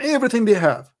will give him everything they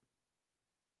have?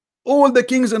 All the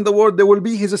kings in the world, they will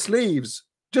be his slaves.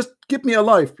 Just keep me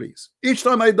alive, please. Each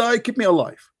time I die, keep me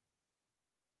alive.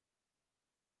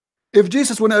 If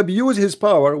Jesus want to abuse his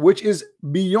power, which is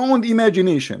beyond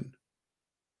imagination,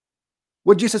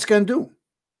 what Jesus can do?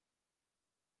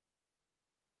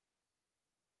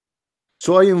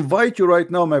 So I invite you right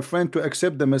now, my friend, to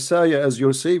accept the Messiah as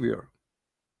your Savior.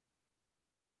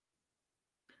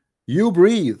 You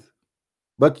breathe,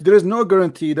 but there is no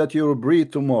guarantee that you will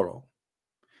breathe tomorrow.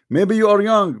 Maybe you are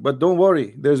young, but don't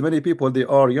worry. There's many people, they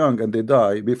are young and they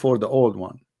die before the old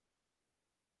one.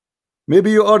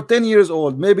 Maybe you are 10 years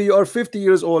old, maybe you are 50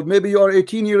 years old, maybe you are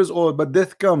 18 years old, but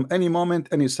death come any moment,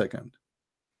 any second.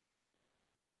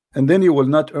 And then you will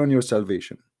not earn your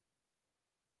salvation.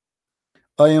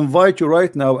 I invite you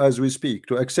right now as we speak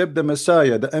to accept the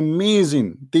Messiah, the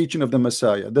amazing teaching of the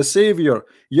Messiah, the Savior,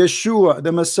 Yeshua,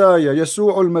 the Messiah,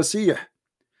 Yeshua al-Masih,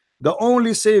 the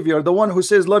only Savior, the one who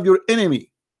says love your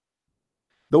enemy,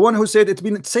 the one who said it's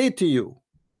been said to you,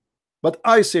 but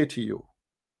I say to you,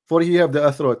 for he have the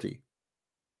authority.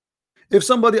 If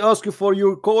somebody asks you for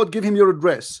your code, give him your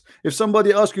address. If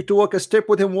somebody asks you to walk a step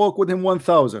with him, walk with him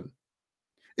 1,000.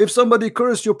 If somebody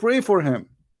curse you, pray for him.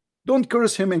 Don't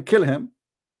curse him and kill him.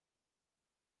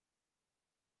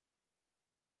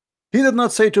 He did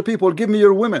not say to people, give me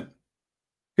your women.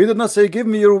 He did not say, give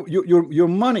me your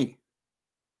money.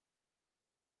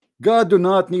 God do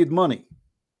not need money.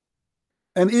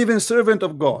 And even servant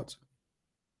of God.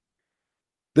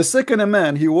 The second a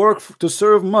man he worked to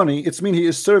serve money, it's mean he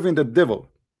is serving the devil.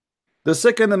 The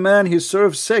second a man he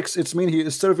serves sex, it's mean he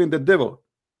is serving the devil.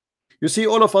 You see,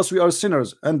 all of us, we are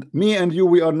sinners, and me and you,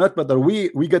 we are not better. We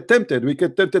get tempted. We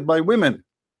get tempted by women.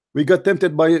 We get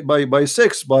tempted by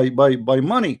sex, by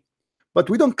money. But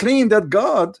we don't claim that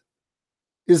God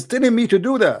is telling me to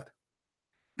do that.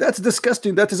 That's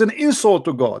disgusting. That is an insult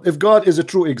to God, if God is a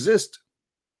true exist.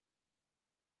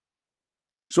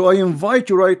 So I invite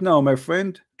you right now, my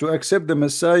friend, to accept the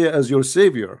Messiah as your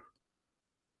Savior.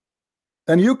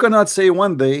 And you cannot say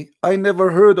one day, I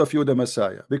never heard of you, the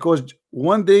Messiah, because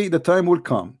one day the time will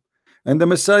come and the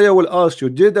Messiah will ask you,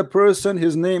 did a person,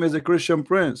 his name is a Christian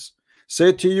Prince,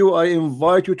 say to you, I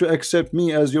invite you to accept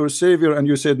me as your Savior, and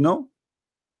you said no?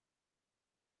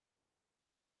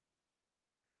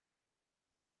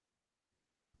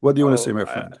 What do you want to say, my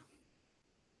friend?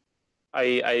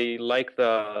 I like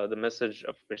the message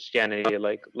of Christianity,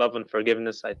 like love and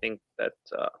forgiveness. I think that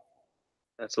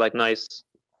that's like nice.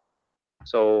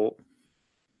 So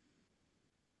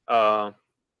I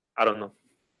don't know.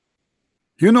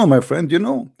 You know, my friend, you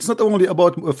know, it's not only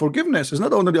about forgiveness, it's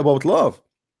not only about love.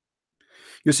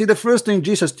 You see, the first thing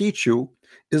Jesus teach you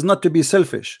is not to be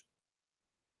selfish.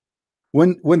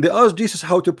 When they asked Jesus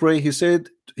how to pray,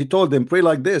 he told them, pray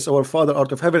like this, our Father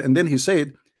art of heaven, and then he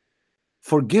said,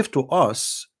 forgive to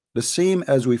us the same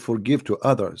as we forgive to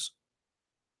others.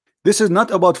 This is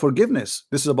not about forgiveness.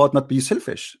 This is about not be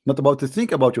selfish, not about to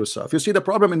think about yourself. You see, the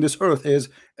problem in this earth is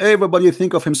everybody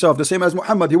think of himself, the same as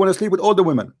Muhammad. He want to sleep with all the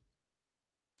women,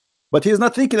 but he's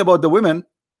not thinking about the women.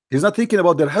 He's not thinking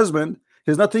about their husband.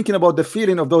 He's not thinking about the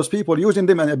feeling of those people, using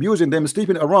them and abusing them,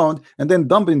 sleeping around and then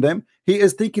dumping them. He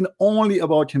is thinking only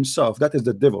about himself. That is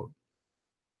the devil.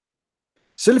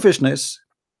 Selfishness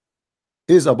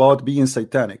is about being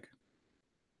satanic.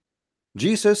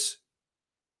 Jesus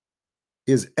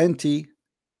is anti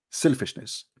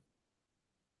Selfishness.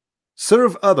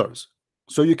 Serve others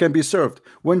so you can be served.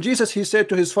 When Jesus, he said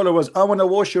to his followers, I want to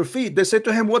wash your feet, they said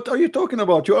to him, what are you talking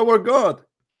about? You are our God.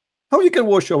 How you can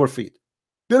wash our feet?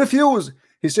 They refuse.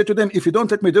 He said to them, if you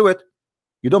don't let me do it,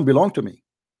 you don't belong to me.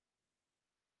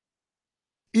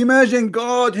 Imagine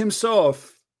God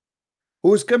himself,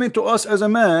 who is coming to us as a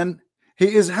man,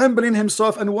 he is humbling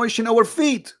himself and washing our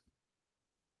feet.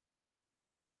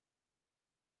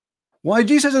 Why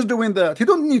Jesus is doing that? He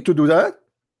don't need to do that.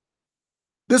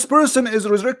 This person is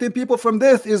resurrecting people from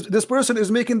death. This person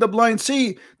is making the blind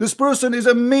see. This person is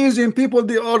amazing people.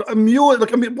 They are amused.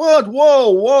 Like, I mean, what?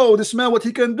 Whoa, this man, what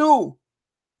he can do.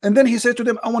 And then he said to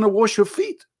them, I want to wash your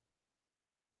feet.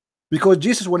 Because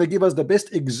Jesus want to give us the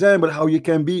best example how you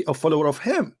can be a follower of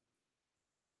him.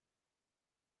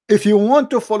 If you want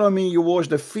to follow me, you wash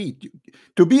the feet.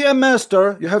 To be a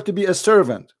master, you have to be a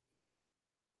servant.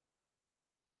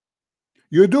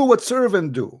 You do what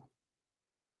servants do.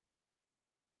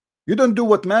 You don't do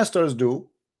what masters do.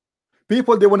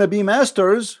 People, they want to be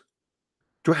masters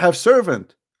to have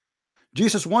servant.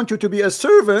 Jesus wants you to be a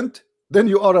servant, then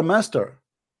you are a master.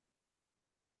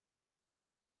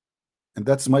 And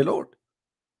that's my Lord.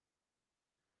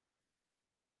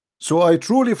 So I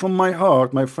truly, from my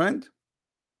heart, my friend,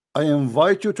 I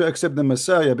invite you to accept the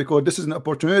Messiah, because this is an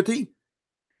opportunity.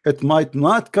 It might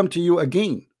not come to you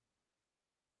again.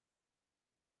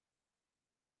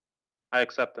 I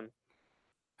accept him.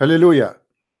 Hallelujah.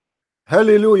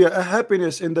 Hallelujah. A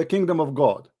happiness in the kingdom of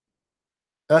God.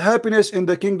 A happiness in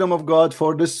the kingdom of God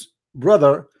for this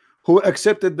brother who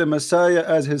accepted the Messiah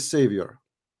as his Savior.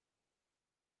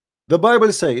 The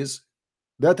Bible says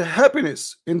that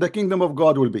happiness in the kingdom of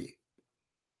God will be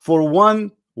for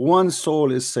one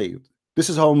soul is saved. This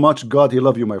is how much God he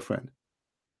loves you, my friend.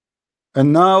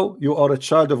 And now you are a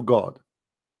child of God.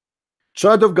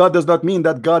 Child of God does not mean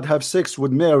that God have sex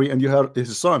with Mary and you have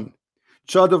his son.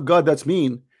 Child of God, that's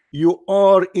mean you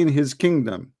are in his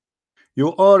kingdom.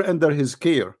 You are under his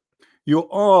care. You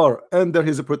are under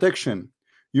his protection.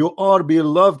 You are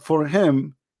beloved for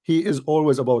him. He is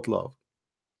always about love.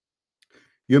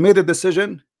 You made a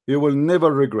decision, you will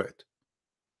never regret.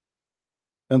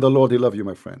 And the Lord, he loves you,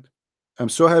 my friend. I'm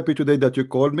so happy today that you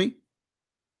called me.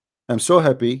 I'm so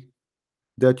happy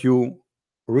that you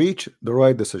reach the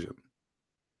right decision.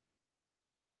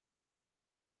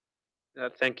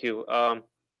 Thank you. I'll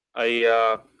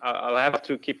have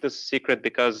to keep this secret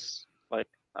because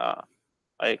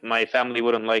my family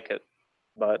wouldn't like it.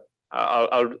 But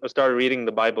I'll start reading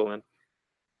the Bible and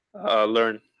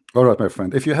learn. All right, my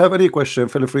friend. If you have any question,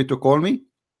 feel free to call me.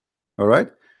 All right.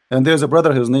 And there's a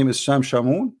brother. His name is Sham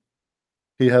Shamoun.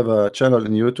 He have a channel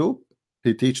in YouTube.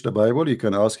 He teach the Bible. You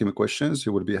can ask him questions. He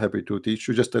will be happy to teach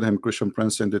you. Just tell him Christian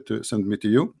Prince send me to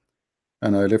you,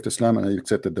 and I left Islam and I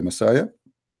accepted the Messiah.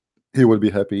 He will be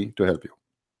happy to help you.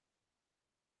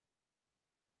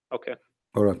 Okay.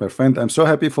 All right, my friend. I'm so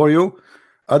happy for you.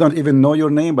 I don't even know your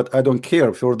name, but I don't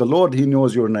care. For the Lord, he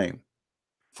knows your name.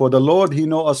 For the Lord, he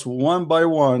knows us one by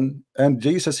one. And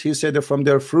Jesus, he said, from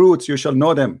their fruits you shall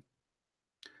know them.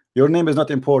 Your name is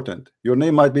not important. Your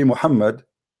name might be Mohammad,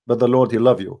 but the Lord, he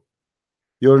loves you.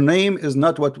 Your name is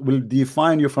not what will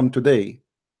define you from today.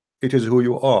 It is who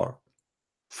you are.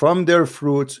 From their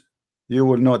fruits you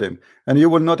will know them. And you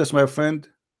will notice, my friend,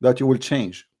 that you will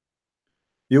change.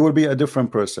 You will be a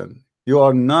different person. You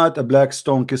are not a black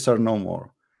stone kisser no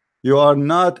more. You are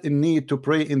not in need to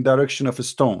pray in direction of a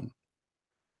stone.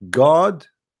 God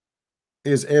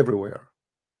is everywhere.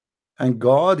 And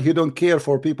God, he don't care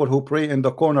for people who pray in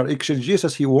the corner. Actually,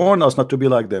 Jesus, he warned us not to be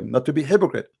like them, not to be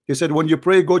hypocrite. He said, when you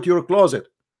pray, go to your closet.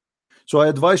 So I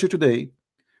advise you today,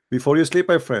 before you sleep,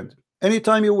 my friend,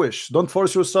 anytime you wish, don't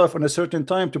force yourself on a certain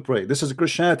time to pray. This is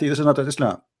Christianity. This is not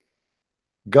Islam.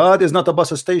 God is not a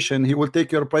bus station. He will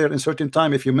take your prayer in a certain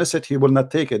time. If you miss it, he will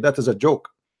not take it. That is a joke.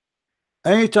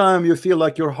 Anytime you feel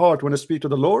like your heart want to speak to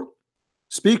the Lord,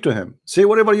 speak to him. Say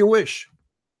whatever you wish.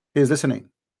 He is listening.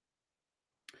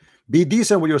 Be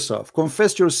decent with yourself.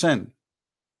 Confess your sin.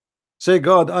 Say,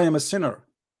 God, I am a sinner.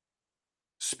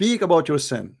 Speak about your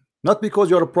sin. Not because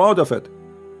you are proud of it,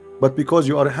 but because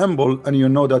you are humble and you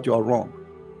know that you are wrong.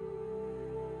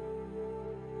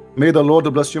 May the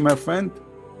Lord bless you, my friend.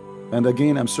 And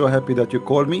again, I'm so happy that you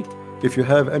called me. If you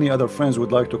have any other friends who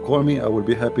would like to call me, I will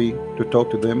be happy to talk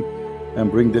to them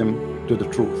and bring them to the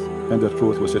truth. And the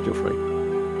truth will set you free.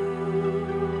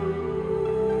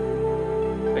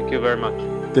 Thank you very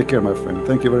much. Take care, my friend.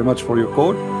 Thank you very much for your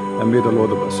call. And may the Lord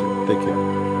bless you. Take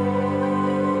care.